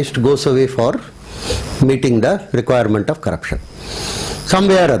day at least goes away for meeting the requirement of corruption. Some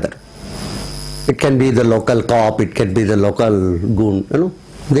way or other. It can be the local cop, it can be the local goon,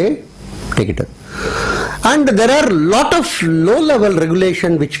 they take it up. And there are a lot of low-level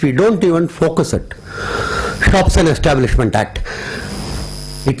regulation which we don't even focus at. Shops and Establishment Act.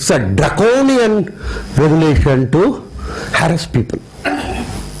 It's a draconian regulation to harass people.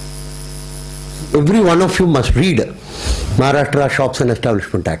 Every one of you must read Maharashtra Shops and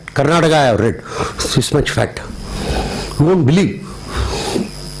Establishment Act. Karnataka I have read. This much fact. You won't believe.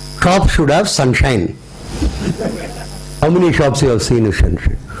 Shops should have sunshine. How many shops you have seen in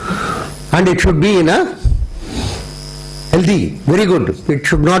sunshine? And it should be in a healthy, very good. It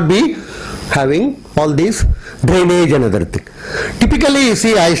should not be having all these drainage and other thing. Typically, you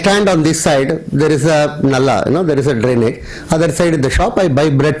see, I stand on this side, there is a nalla, there is a drainage. Other side in the shop, I buy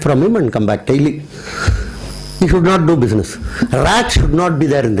bread from him and come back daily. He should not do business. Rats should not be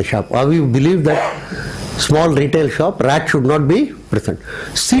there in the shop. Or we believe that small retail shop, rats should not be present.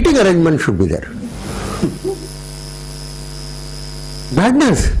 Seating arrangement should be there.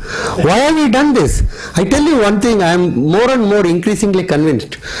 Madness. Why have we done this? I tell you one thing, I am more and more increasingly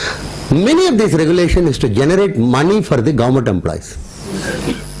convinced. Many of these regulations is to generate money for the government employees.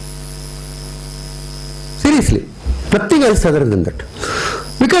 Seriously. Nothing else other than that.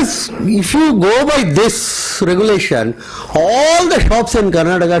 Because if you go by this regulation, all the shops in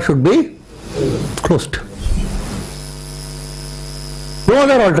Karnataka should be closed. No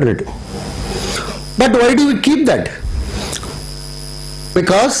other alternative. But why do we keep that?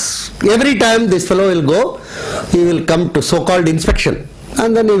 Because every time this fellow will go, he will come to so-called inspection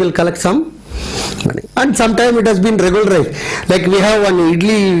and then he will collect some money. And sometimes it has been regularized. Like we have one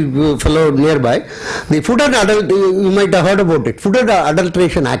Idli fellow nearby, the Food and you might have heard about it, Food and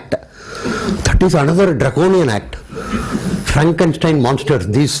Adulteration Act. That is another draconian act. Frankenstein monsters,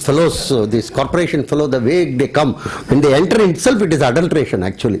 these fellows, this corporation fellow, the way they come, when they enter itself, it is adulteration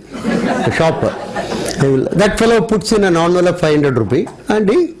actually. The shop. That fellow puts in an envelope 500 rupee and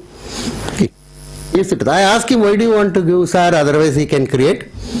he gives it. I ask him, why do you want to give, sir? Otherwise he can create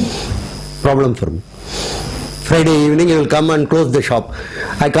problem for me. Friday evening he will come and close the shop.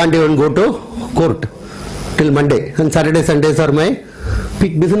 I can't even go to court till Monday. And Saturday, Sundays are my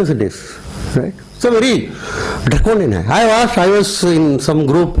peak business days. Right? So very draconian. I was in some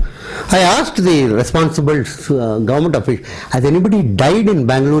group. I asked the responsible government official, has anybody died in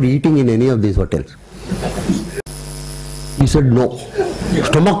Bangalore eating in any of these hotels? He said no.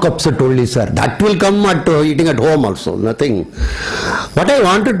 Stomach upset only, sir. That will come at eating at home also. Nothing. What I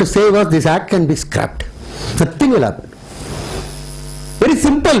wanted to say was this act can be scrapped. Nothing will happen. Very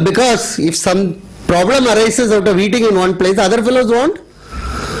simple, because if some problem arises out of eating in one place, other fellows won't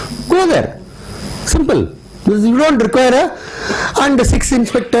go there. Simple. You don't require and 6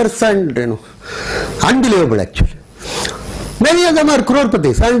 inspectors and unbelievable actually. Many of them are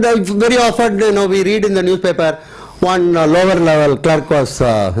crorpatis, and very often we read in the newspaper one lower level clerk was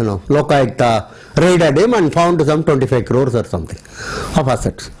Lokayukta raided him and found some 25 crores or something of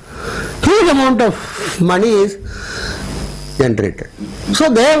assets. Huge amount of money is generated. So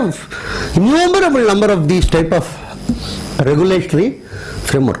they have innumerable number of these type of regulatory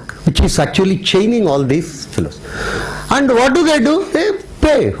framework, which is actually chaining all these fellows. And what do? They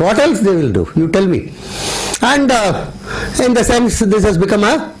pay. What else they will do? You tell me. And in the sense, this has become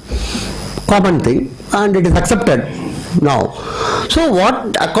a common thing and it is accepted now. So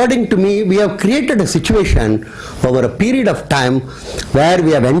what, according to me, we have created a situation over a period of time where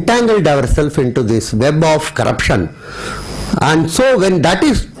we have entangled ourselves into this web of corruption. And so when that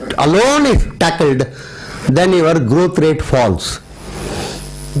is alone is tackled, then your growth rate falls.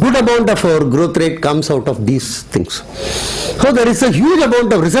 Good amount of our growth rate comes out of these things. So there is a huge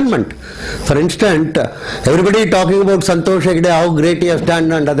amount of resentment. For instance, everybody talking about Santosh Hegde, how great he has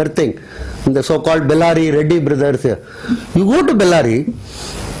done and other thing. The so-called Bellary Reddy brothers here. You go to Bellary,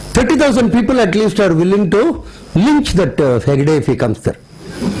 30,000 people at least are willing to lynch that Hegde if he comes there.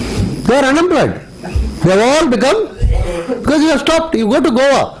 They are unemployed. They have all become, because you have stopped. You go to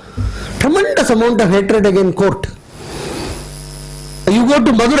Goa, tremendous amount of hatred against court. You go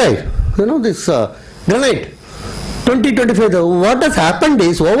to Madurai, this granite, 20-25. What has happened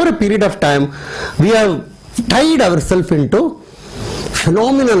is, over a period of time, we have tied ourselves into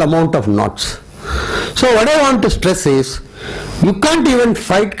phenomenal amount of knots. So what I want to stress is, you can't even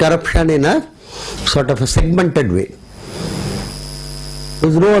fight corruption in a sort of a segmented way. There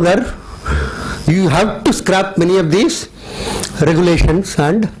is no other. You have to scrap many of these regulations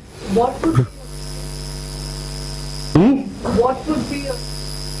and. What would be a...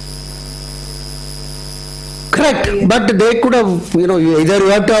 Correct, but they could have, either you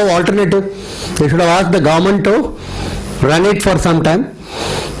have to have alternative. They should have asked the government to run it for some time.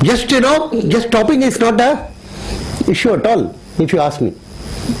 Just stopping is not a issue at all, if you ask me.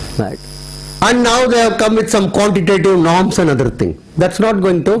 Right. And now they have come with some quantitative norms and other thing. That's not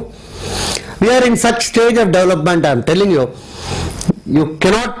going to. We are in such stage of development, I am telling you, you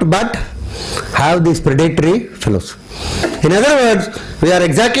cannot but have these predatory fellows. In other words, we are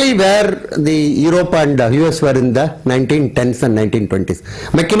exactly where the Europe and US were in the 1910s and 1920s.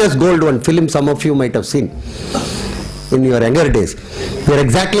 McInnes Gold, one film some of you might have seen in your younger days. We are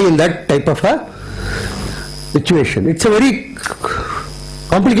exactly in that type of a situation. It's a very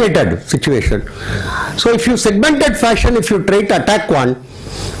complicated situation. So if you segmented fashion, if you try to attack one,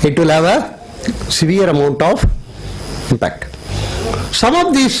 it will have a severe amount of impact. Some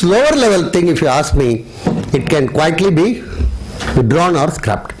of these lower level thing, if you ask me, it can quietly be withdrawn or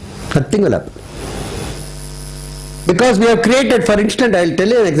scrapped. Nothing will happen. Because we have created, for instance, I will tell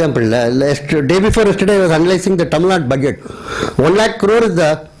you an example. Day before yesterday I was analyzing the Tamil Nadu budget. 1 lakh crore is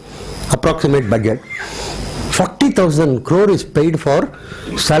the approximate budget. 40,000 crore is paid for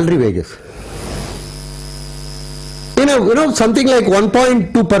salary wages. Something like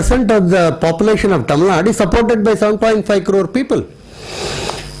 1.2% of the population of Tamil Nadu is supported by 7.5 crore people.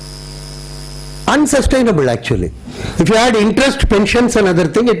 Unsustainable actually. If you add interest, pensions and other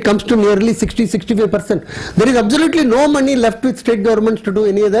thing, it comes to nearly 60-65%. There is absolutely no money left with state governments to do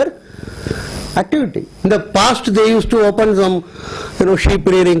any other activity. In the past they used to open some sheep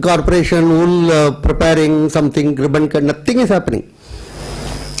rearing corporation, wool preparing something, ribbon cut, nothing is happening.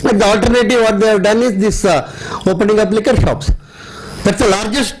 And the alternative what they have done is this opening up liquor shops. That's the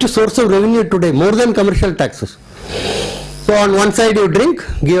largest source of revenue today, more than commercial taxes. So on one side you drink,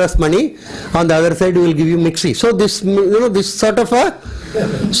 give us money, on the other side we will give you mixie. So this, this sort of a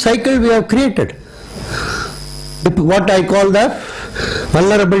cycle we have created. What I call the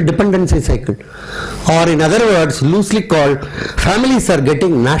vulnerable dependency cycle. Or in other words, loosely called, families are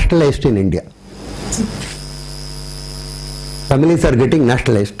getting nationalized in India. Families are getting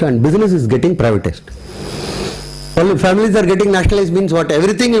nationalized and business is getting privatized. Only families are getting nationalized means what?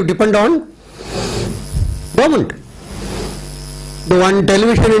 Everything you depend on Government. The one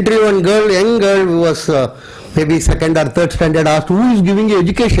television interview, one girl, young girl who was maybe second or third standard, asked, who is giving you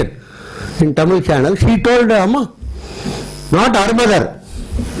education? In Tamil channel, she told, Amma, not her mother.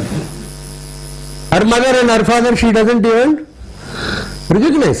 Her mother and her father, she doesn't even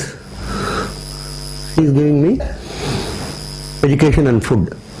recognize. She is giving me education and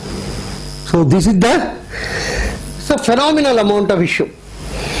food. So this is it's a phenomenal amount of issue.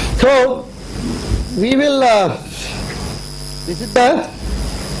 So we will, this is the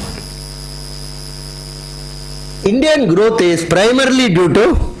Indian growth is primarily due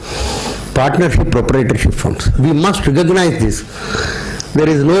to partnership proprietorship firms. We must recognize this. There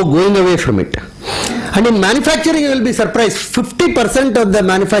is no going away from it. And in manufacturing, you will be surprised, 50% of the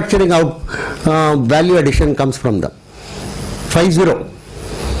manufacturing value addition comes from them. 50.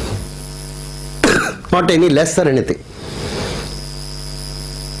 Not any less or anything.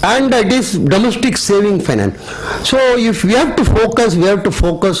 And it is domestic saving finance. So if we have to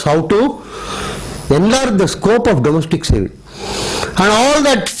focus, how to enlarge the scope of domestic saving. And all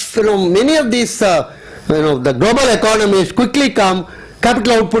that, many of these, the global economies quickly come,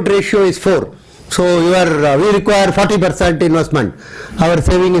 capital output ratio is 4. So we require 40% investment. Our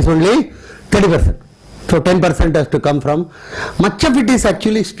saving is only 30%. So 10% has to come from. Much of it is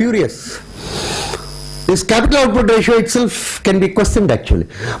actually spurious. This capital output ratio itself can be questioned actually.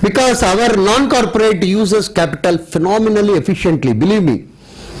 Because our non-corporate uses capital phenomenally efficiently, believe me.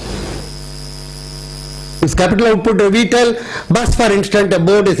 This capital output, we tell bus for instance, a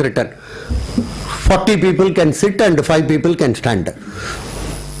board is written. 40 people can sit and 5 people can stand.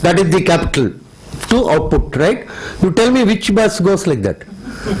 That is the capital to output, right? You tell me which bus goes like that.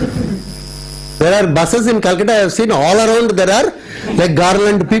 There are buses in Calcutta, I have seen all around there are like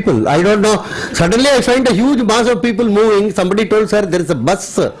garland people. I don't know. Suddenly I find a huge mass of people moving. Somebody told, sir, there is a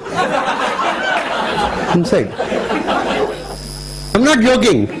bus inside. I'm not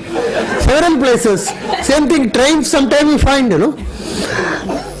joking. Several places. Same thing, trains sometimes you find,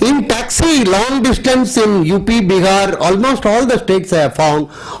 In taxi, long distance in UP, Bihar, almost all the states I have found,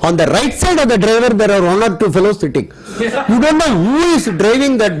 on the right side of the driver there are 1 or 2 fellows sitting. You don't know who is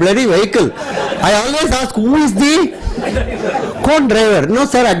driving that bloody vehicle. I always ask, who is the co-driver? No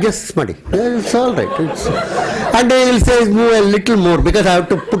sir, adjust money. It's alright. And they will say, move a little more because I have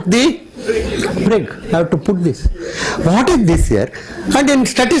to put the brake. I have to put this. What is this here? And in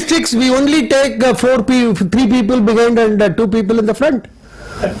statistics, we only take 3 people behind and 2 people in the front.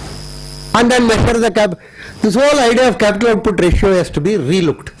 And then measure the cap. This whole idea of capital output ratio has to be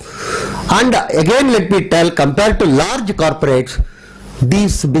relooked. And again, let me tell, compared to large corporates,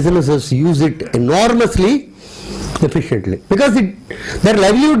 these businesses use it enormously efficiently because their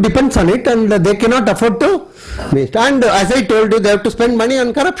livelihood depends on it and they cannot afford to waste. And as I told you, they have to spend money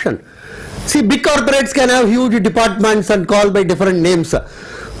on corruption. See, big corporates can have huge departments and called by different names.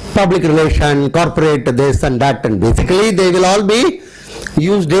 Public relation, corporate this and that, and basically they will all be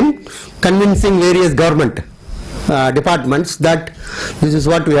used in convincing various government departments that this is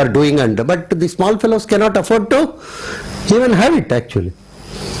what we are doing, but the small fellows cannot afford to even have it actually.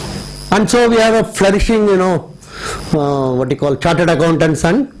 And so we have a flourishing, what you call chartered accountants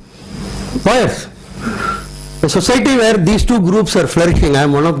and lawyers. A society where these 2 groups are flourishing, I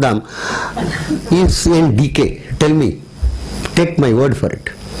am one of them, is in decay. Tell me, take my word for it.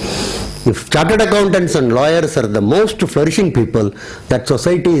 If chartered accountants and lawyers are the most flourishing people, that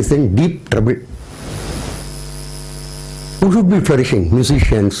society is in deep trouble. Who should be flourishing?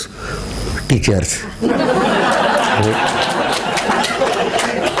 Musicians, teachers.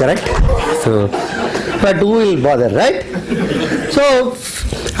 Correct? So, but who will bother, right? So,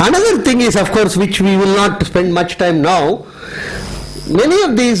 another thing is, of course, which we will not spend much time now, many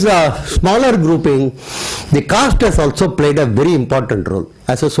of these smaller grouping, the caste has also played a very important role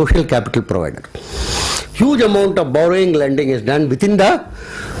as a social capital provider. Huge amount of borrowing, lending is done within the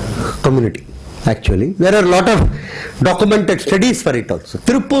community. Actually, there are a lot of documented studies for it also.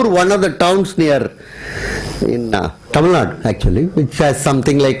 Tirupur, one of the towns near in Tamil Nadu actually, which has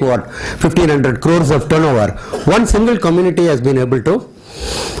something like 1500 crores of turnover. One single community has been able to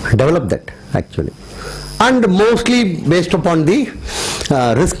develop that actually, and mostly based upon the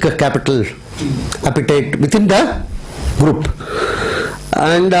risk capital appetite within the group.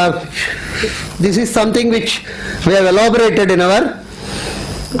 And this is something which we have elaborated in our.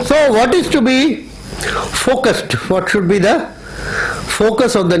 So what is to be focused? What should be the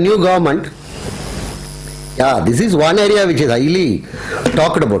focus of the new government? Yeah, this is one area which is highly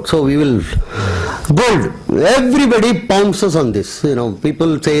talked about. So we will, gold, everybody pounces on this.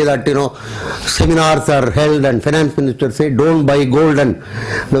 People say that, seminars are held and finance ministers say don't buy gold, and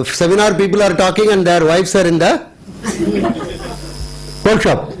the seminar people are talking and their wives are in the gold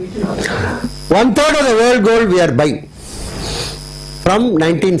shop. 1/3 of the world gold we are buying from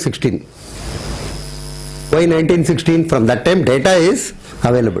 1916. Why 1916? From that time data is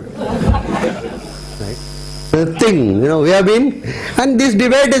available. Nothing, we have been, and this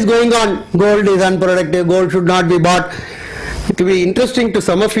debate is going on. Gold is unproductive, gold should not be bought. It will be interesting to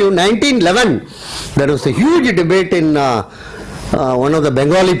some of you. 1911, there was a huge debate in one of the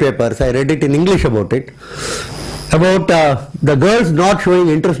Bengali papers. I read it in English about it. About the girls not showing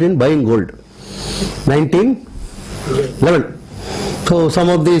interest in buying gold. 1911. So some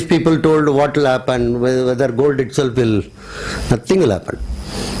of these people told what will happen, whether gold itself will, nothing will happen.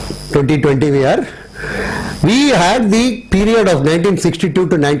 2020 we had the period of 1962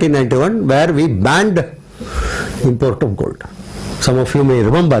 to 1991 where we banned import of gold. Some of you may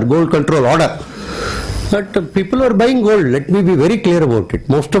remember gold control order. But people are buying gold. Let me be very clear about it.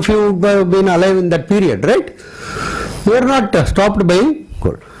 Most of you have been alive in that period, right? We are not stopped buying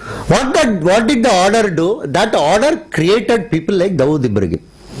gold. What did the order do? That order created people like Dawood Ibrahim.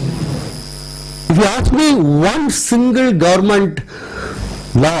 If you ask me one single government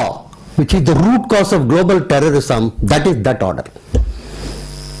law which is the root cause of global terrorism, that is that order.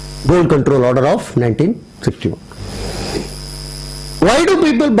 Gold control order of 1961. Why do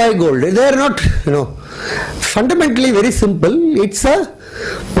people buy gold? They are not, fundamentally very simple. It's a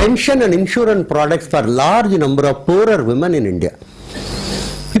pension and insurance products for large number of poorer women in India.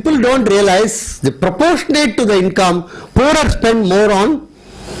 People don't realize the proportionate to the income, poorer spend more on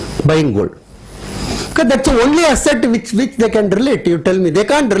buying gold. Because that's the only asset which they can relate. You tell me, they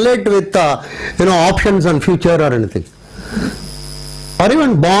can't relate with options on future or anything. Or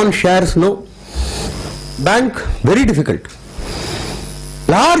even bond shares, no. Bank, very difficult.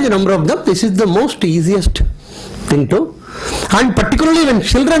 Large number of them, this is the most easiest thing to. And particularly when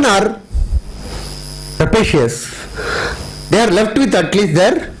children are rapacious, they are left with at least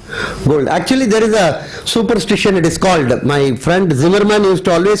their gold. Actually, there is a superstition, it is called. My friend Zimmerman used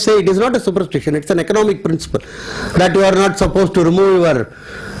to always say it is not a superstition, it's an economic principle. That you are not supposed to remove your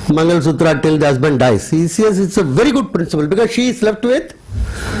Mangal Sutra till the husband dies. He says it's a very good principle because she is left with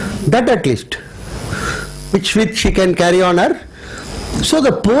that at least, which she can carry on her. So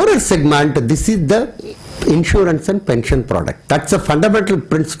the poorer segment, this is the insurance and pension product. That's a fundamental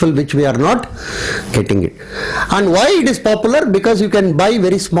principle which we are not getting it. And why it is popular? Because you can buy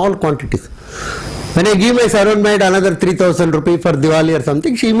very small quantities. When I give my servant maid another 3,000 rupees for Diwali or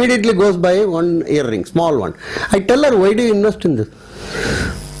something, she immediately goes buy one earring, small one. I tell her, why do you invest in this?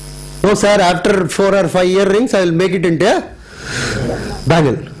 No sir, after 4 or 5 earrings, I will make it into a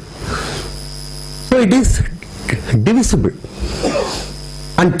bangle. So it is divisible.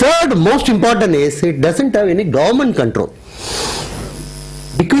 And third, most important is, it doesn't have any government control.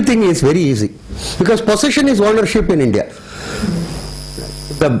 Bequeathing is very easy because possession is ownership in India.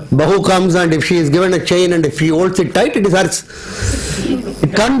 The Bahu comes and if she is given a chain and if he holds it tight, it is hers.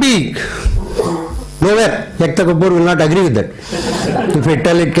 It can't be nowhere. Yakta Kapoor will not agree with that. If I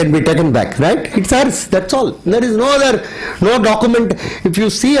tell it can be taken back, right? It's hers, that's all. There is no document. If you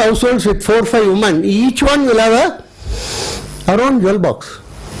see households with 4 or 5 women, each one will have her own jewel box.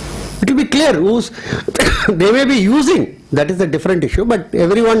 It will be clear who's they may be using, that is a different issue, but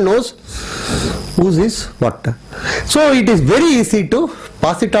everyone knows whose is what. So it is very easy to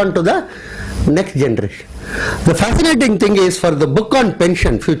pass it on to the next generation. The fascinating thing is, for the book on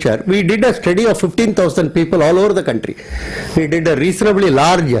pension future, we did a study of 15,000 people all over the country. We did a reasonably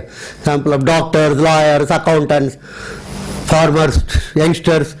large sample of doctors, lawyers, accountants, farmers,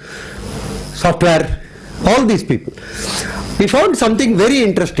 youngsters, software, all these people. We found something very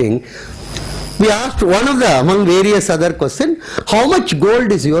interesting. We asked one of the, among various other questions, how much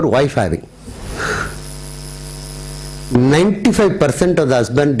gold is your wife having? 95% of the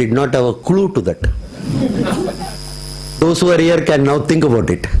husband did not have a clue to that. Those who are here can now think about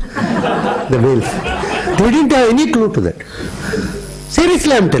it. The males. They didn't have any clue to that.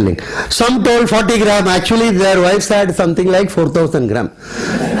 Seriously, I am telling. Some told 40 gram, actually their wives had something like 4,000 gram.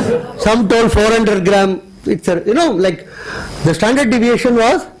 Some told 400 gram. It's like the standard deviation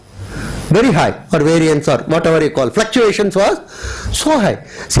was very high, or variance, or whatever you call, fluctuations was so high.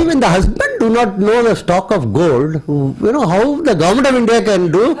 See, when the husband do not know the stock of gold, how the government of India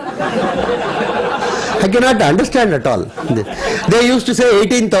can do, I cannot understand at all. They used to say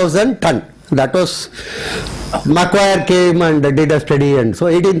 18,000 ton. That was, Macquarie came and did a study, and so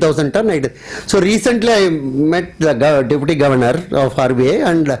 18,000 ton. So recently I met the deputy governor of RBI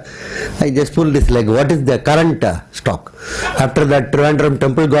and I just pulled this leg. What is the current stock? After that Trivandrum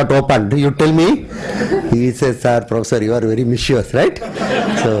temple got opened, you tell me? He says, sir, professor, you are very mischievous, right?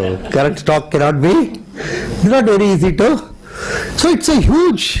 So current stock cannot be, it's not very easy to. So it's a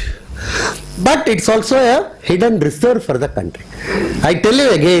huge, but it's also a hidden reserve for the country. I tell you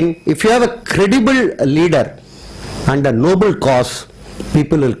again, if you have a credible leader and a noble cause,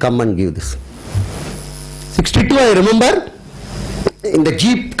 people will come and give this. 62, I remember, in the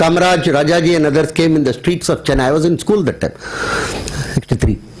Jeep, Kamaraj, Rajaji and others came in the streets of Chennai. I was in school that time,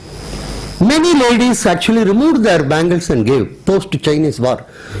 63. Many ladies actually removed their bangles and gave, post-Chinese war.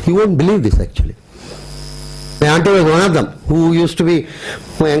 You won't believe this actually. My auntie was one of them, who used to be,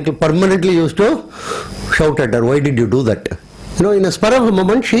 my uncle permanently used to shout at her, why did you do that? You know, in a spur of a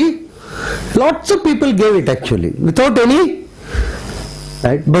moment, lots of people gave it actually, without any,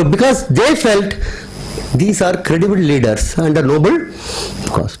 right? But because they felt these are credible leaders and a noble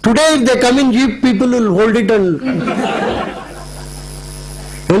cause. Today if they come in Jeep, people will hold it and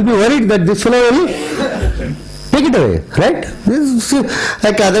will be worried that this fellow will take it away, right? This is,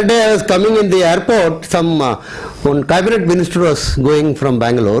 like other day I was coming in the airport, one cabinet minister was going from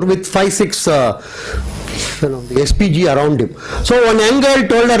Bangalore with 5-6 the SPG around him. So one young girl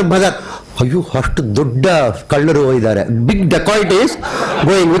told her mother, you have to dudda kallaru hoidare. Big dacoit is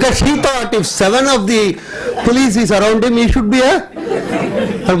going, because she thought if 7 of the police is around him, he should be a.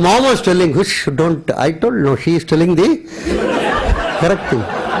 Her mom was telling, which don't, I told, no, she is telling the correct thing.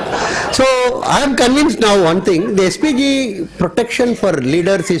 So I am convinced now one thing, the SPG protection for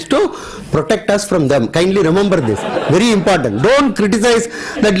leaders is to protect us from them. Kindly remember this, very important. Don't criticize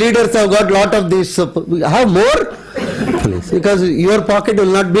that leaders have got lot of this, have more, please, because your pocket will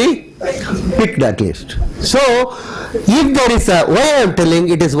not be picked at least. So if there is a, why I am telling,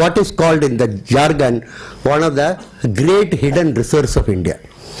 it is what is called in the jargon, one of the great hidden reserves of India.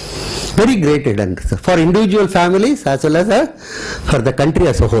 Very great hidden reserve for individual families as well as for the country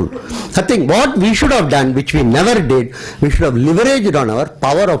as a whole. I think what we should have done, which we never did, we should have leveraged on our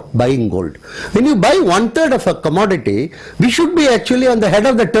power of buying gold. When you buy 1/3 of a commodity, we should be actually on the head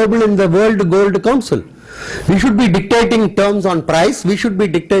of the table in the World Gold Council. We should be dictating terms on price, we should be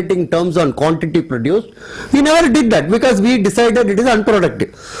dictating terms on quantity produced. We never did that because we decided it is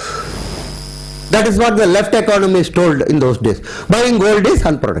unproductive. That is what the left economists told in those days. Buying gold is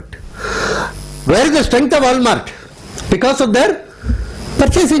unproductive. Where is the strength of Walmart? Because of their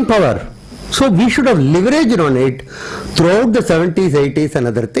purchasing power. So we should have leveraged on it throughout the 70s, 80s and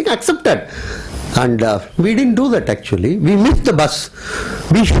other thing, accepted. And we didn't do that actually. We missed the bus.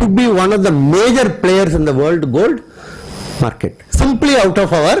 We should be one of the major players in the world gold market. Simply out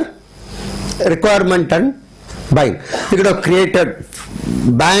of our requirement and buying. We could have created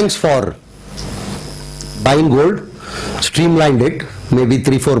banks for buying gold, streamlined it, maybe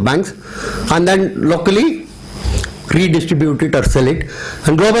 3-4 banks, and then locally redistribute it or sell it.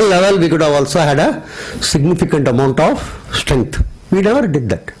 And global level we could have also had a significant amount of strength. We never did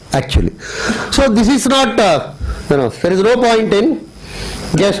that actually. So this is not, there is no point in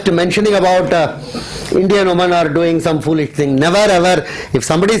just mentioning about Indian women are doing some foolish thing. Never ever, if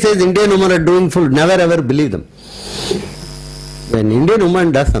somebody says Indian women are doing fool, never ever believe them. When Indian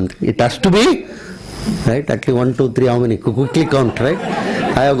woman does something, it has to be, right, at least 1, 2, 3, how many, quickly count, right?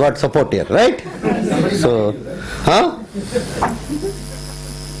 I have got support here, right? So,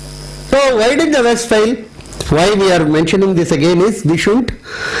 so why did the West fail? Why we are mentioning this again is, we shouldn't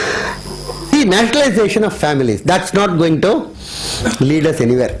see nationalization of families. That's not going to lead us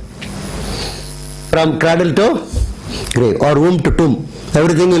anywhere. From cradle to grave or womb to tomb,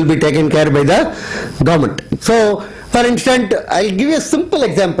 everything will be taken care by the government. So, for instance, I'll give you a simple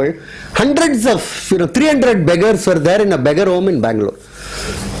example. Hundreds of, 300 beggars were there in a beggar home in Bangalore.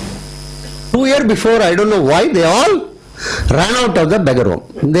 2 years before, I don't know why, they all ran out of the beggar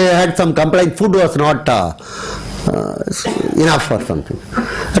home. They had some complaint, food was not enough or something.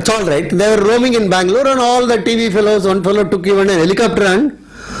 That's all right. They were roaming in Bangalore and all the TV fellows, one fellow took even an helicopter and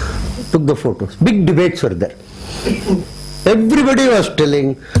took the photos. Big debates were there. Everybody was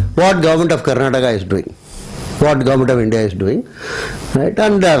telling what government of Karnataka is doing, what government of India is doing, right?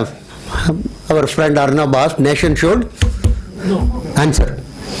 And our friend Arnab asked, nation should answer.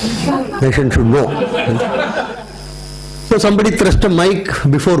 Nation should know. So somebody thrust a mic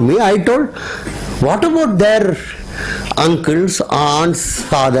before me. I told, what about their uncles, aunts,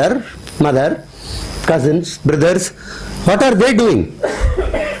 father, mother, cousins, brothers? What are they doing?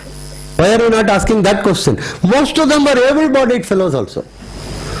 Why are you not asking that question? Most of them are able-bodied fellows also.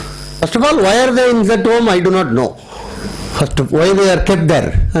 First of all, why are they in that home? I do not know. First of all, why they are kept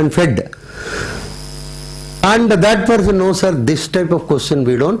there and fed. And that person knows, sir, this type of question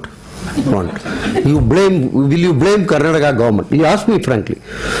we don't want. Will you blame Karnataka government? You ask me frankly.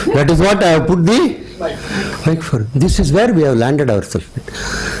 That is what I have put the mic for. This is where we have landed ourselves.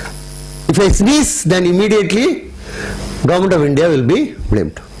 If I sneeze, then immediately Government of India will be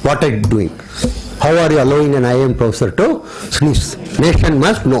blamed. What are you doing? How are you allowing an IIM professor to sneeze? Nation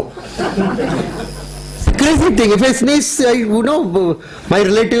must know. Crazy thing. If I sneeze, my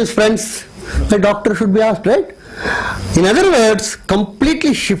relatives, friends, the doctor should be asked, right? In other words,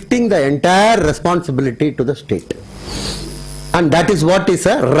 completely shifting the entire responsibility to the state. And that is what is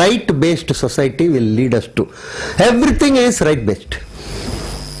a right-based society will lead us to. Everything is right-based.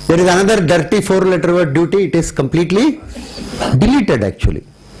 There is another dirty 4-letter word, duty. It is completely deleted actually.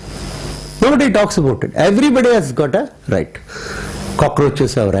 Nobody talks about it. Everybody has got a right.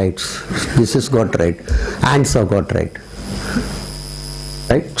 Cockroaches have rights. This has got right. Ants have got right.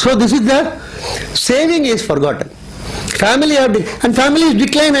 Right? So this is the saving is forgotten. Families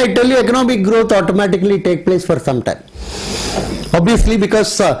decline. I tell you, economic growth automatically take place for some time. Obviously,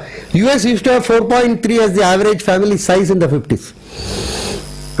 because US used to have 4.3 as the average family size in the 50s.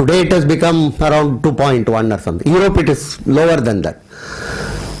 Today it has become around 2.1 or something. Europe it is lower than that.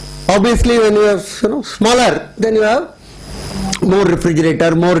 Obviously, when you have smaller, then you have more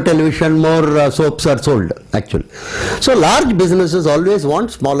refrigerator, more television, more soaps are sold actually. So large businesses always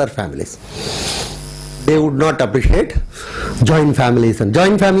want smaller families. They would not appreciate joint families, and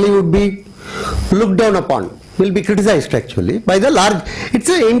joint family would be looked down upon, will be criticized actually by the large. It's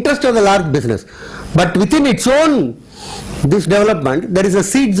an interest of the large business, but within its own this development there is a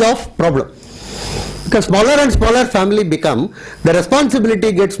seeds of problem. Because smaller and smaller family become, the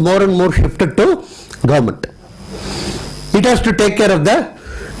responsibility gets more and more shifted to government. It has to take care of the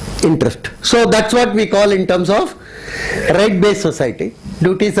interest. So that's what we call in terms of right-based society.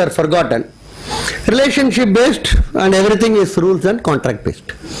 Duties are forgotten. Relationship-based, and everything is rules and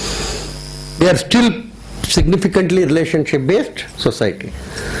contract-based. We are still significantly relationship-based society.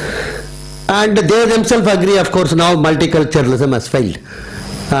 And they themselves agree, of course, now multiculturalism has failed.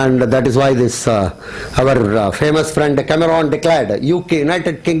 And that is why this our famous friend Cameron declared UK,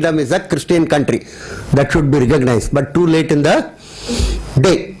 United Kingdom is a Christian country that should be recognized, but too late in the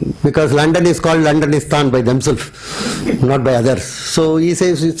day, because London is called Londonistan by themselves, not by others. So he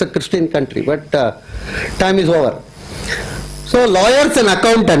says it's a Christian country, but time is over. So lawyers and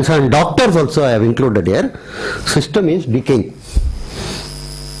accountants and doctors also I have included here. System is decaying.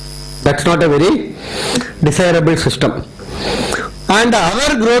 That's not a very desirable system. And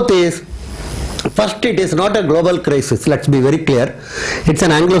our growth is, first, it is not a global crisis, let's be very clear. It's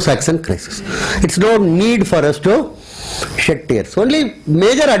an Anglo-Saxon crisis. It's no need for us to shed tears. Only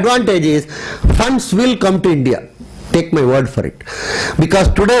major advantage is funds will come to India. Take my word for it. Because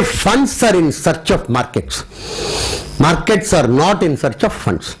today funds are in search of markets. Markets are not in search of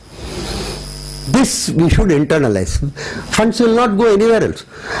funds. This we should internalize. Funds will not go anywhere else.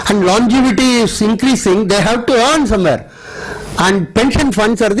 And longevity is increasing, they have to earn somewhere. And pension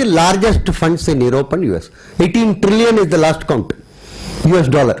funds are the largest funds in Europe and US. 18 trillion is the last count, US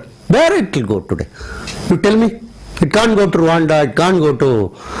dollar. Where it will go today? You tell me. It can't go to Rwanda, it can't go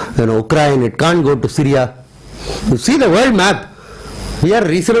to Ukraine, it can't go to Syria. You see the world map. We are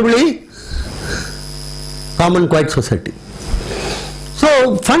reasonably common quiet society.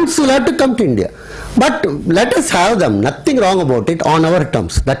 So funds will have to come to India. But let us have them, nothing wrong about it, on our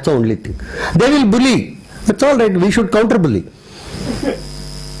terms. That's the only thing. They will bully. That's all right, we should counter bully.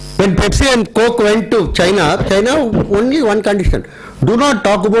 When Pepsi and Coke went to China only one condition: do not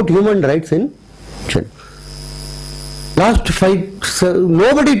talk about human rights in China. Last fight,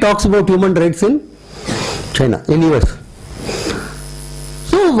 nobody talks about human rights in China, in US.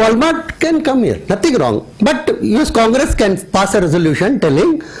 So Walmart can come here, nothing wrong. But US Congress can pass a resolution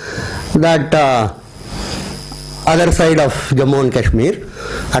telling that other side of Jammu and Kashmir,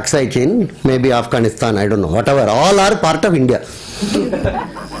 Aksai Chin, maybe Afghanistan, I don't know, whatever, all are part of India.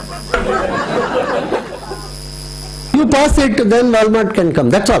 You pass it, then Walmart can come.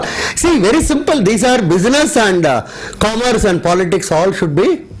 That's all. See, very simple. These are business and commerce and politics all should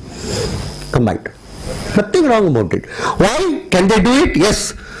be combined. Nothing wrong about it. Why? Can they do it?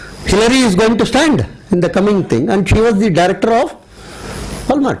 Yes. Hillary is going to stand in the coming thing, and she was the director of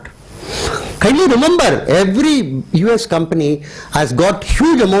Walmart. Kindly remember, every US company has got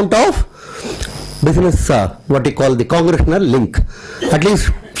huge amount of business, what you call the congressional link. At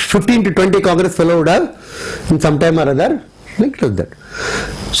least 15 to 20 Congress fellow would have in some time or other linked to that.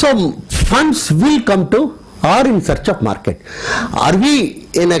 So funds will come to or in search of market. Are we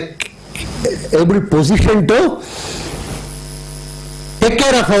in a able position to take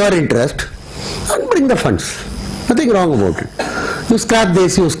care of our interest and bring the funds. Nothing wrong about it. You scrap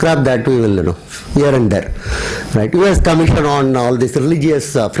this, you scrap that, we will, here and there. Right? US Commission on all this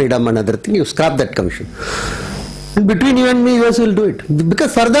religious freedom and other thing, you scrap that commission. In between you and me, US will do it.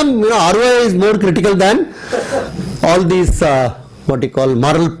 Because for them, ROI is more critical than all these, what you call,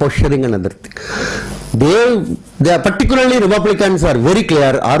 moral posturing and other thing. They are particularly Republicans are very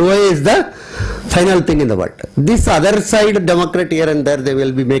clear, ROI is the final thing in the world. This other side, Democrat here and there, they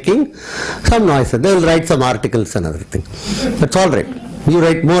will be making some noise. They will write some articles and other thing. That's all right. You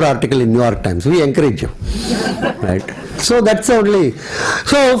write more article in New York Times. We encourage you. Right? So that's only.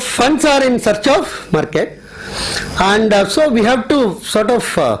 So funds are in search of market. And so we have to sort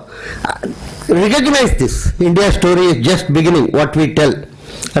of recognize this. India's story is just beginning, what we tell.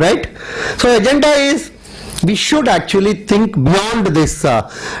 Right? So agenda is, we should actually think beyond this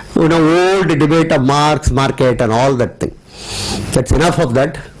old debate of Marx, market and all that thing. That's enough of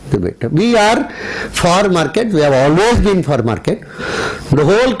that debate. We are for market, we have always been for market. The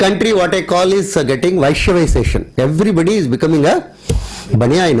whole country, what I call, is getting Vaishyavisation. Everybody is becoming a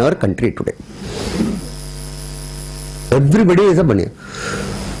Baniya in our country today. Everybody is a Baniya.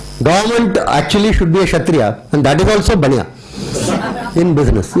 Government actually should be a Kshatriya, and that is also Baniya. In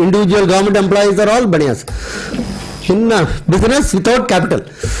business, individual government employees are all Baniyas. In business, without capital,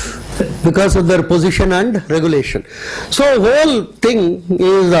 because of their position and regulation. So whole thing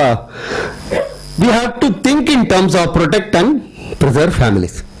is, we have to think in terms of protect and preserve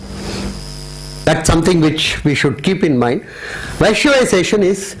families. That's something which we should keep in mind. Vaishyavisation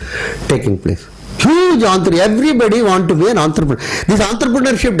is taking place. Huge entrepreneur. Everybody want to be an entrepreneur. This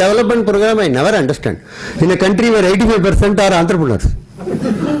entrepreneurship development program I never understand. In a country where 85% are entrepreneurs.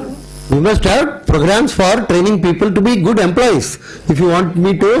 We must have programs for training people to be good employees. If you want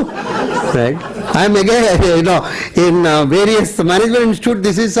me to, right? I am again, in various management institute,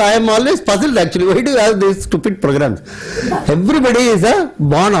 I am always puzzled actually. Why do you have these stupid programs? Everybody is a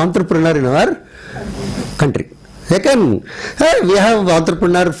born entrepreneur in our country. We have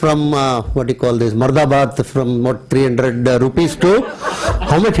entrepreneur from what you call this, Mardabad, from what 300 rupees to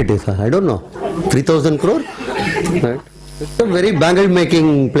how much it is? I don't know. 3,000 crore? Right? It's a very bangle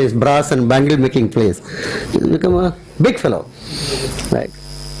making place, brass and bangle making place. He's become a big fellow. Right?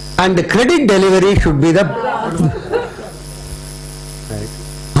 And the credit delivery should be the. Right?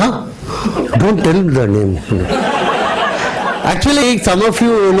 Huh? Don't tell the name. Actually, some of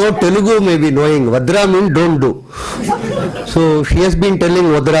you know Telugu may be knowing. Vadra means don't do. So she has been telling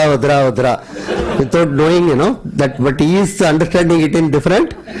Vadra, Vadra, Vadra without knowing, that, but he is understanding it in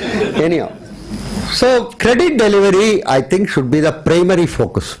different. Anyhow. So credit delivery, I think, should be the primary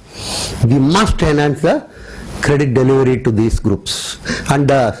focus. We must enhance the credit delivery to these groups. And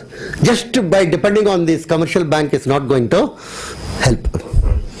just by depending on this commercial bank is not going to help.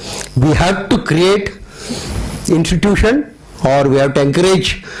 We have to create institution, or we have to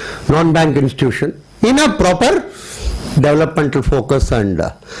encourage non-bank institution in a proper developmental focus. And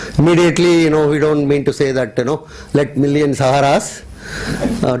immediately, we don't mean to say that, let million Saharas,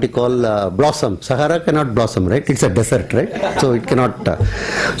 what you call, blossom. Sahara cannot blossom, right? It's a desert, right? So it cannot.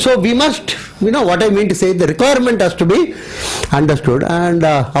 So we must, what I mean to say, the requirement has to be understood and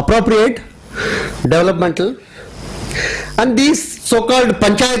appropriate developmental. And these so-called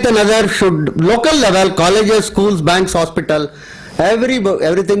panchayat and other should, local level, colleges, schools, banks, hospital,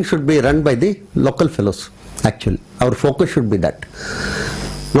 everything should be run by the local fellows. Actually, our focus should be that.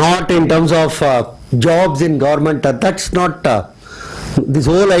 Not in terms of jobs in government. That's not. This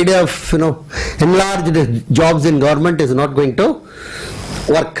whole idea of enlarged jobs in government is not going to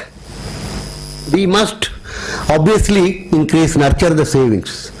work. We must obviously nurture the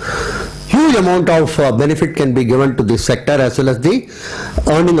savings. Huge amount of benefit can be given to this sector as well as the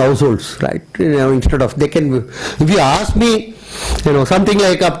earning households, right? Instead of if you ask me, something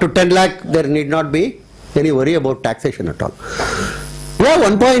like up to 10 lakh, there need not be any worry about taxation at all. We have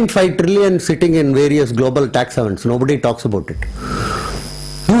 1.5 trillion sitting in various global tax havens. Nobody talks about it.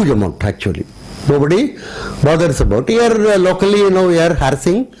 Huge amount actually. Nobody bothers about. Here locally, we are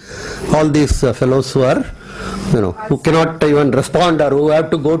harassing all these fellows who are, who cannot even respond or who have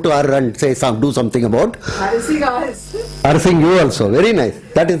to go to her and say do something about. Harassing us. Harassing you also. Very nice.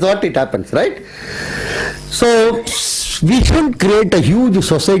 That is what it happens, right? So we should create a huge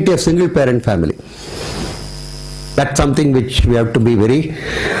society of single parent family. That's something which we have to be very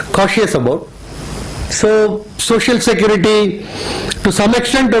cautious about. So social security, to some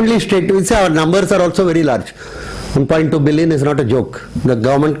extent only state, we say our numbers are also very large. 1.2 billion is not a joke. The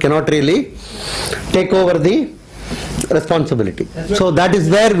government cannot really take over the responsibility. So that is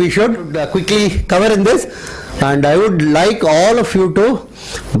where we should quickly cover in this, and I would like all of you to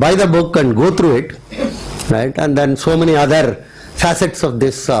buy the book and go through it, right? And then so many other facets of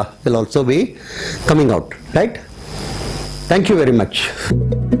this will also be coming out, right? Thank you very much.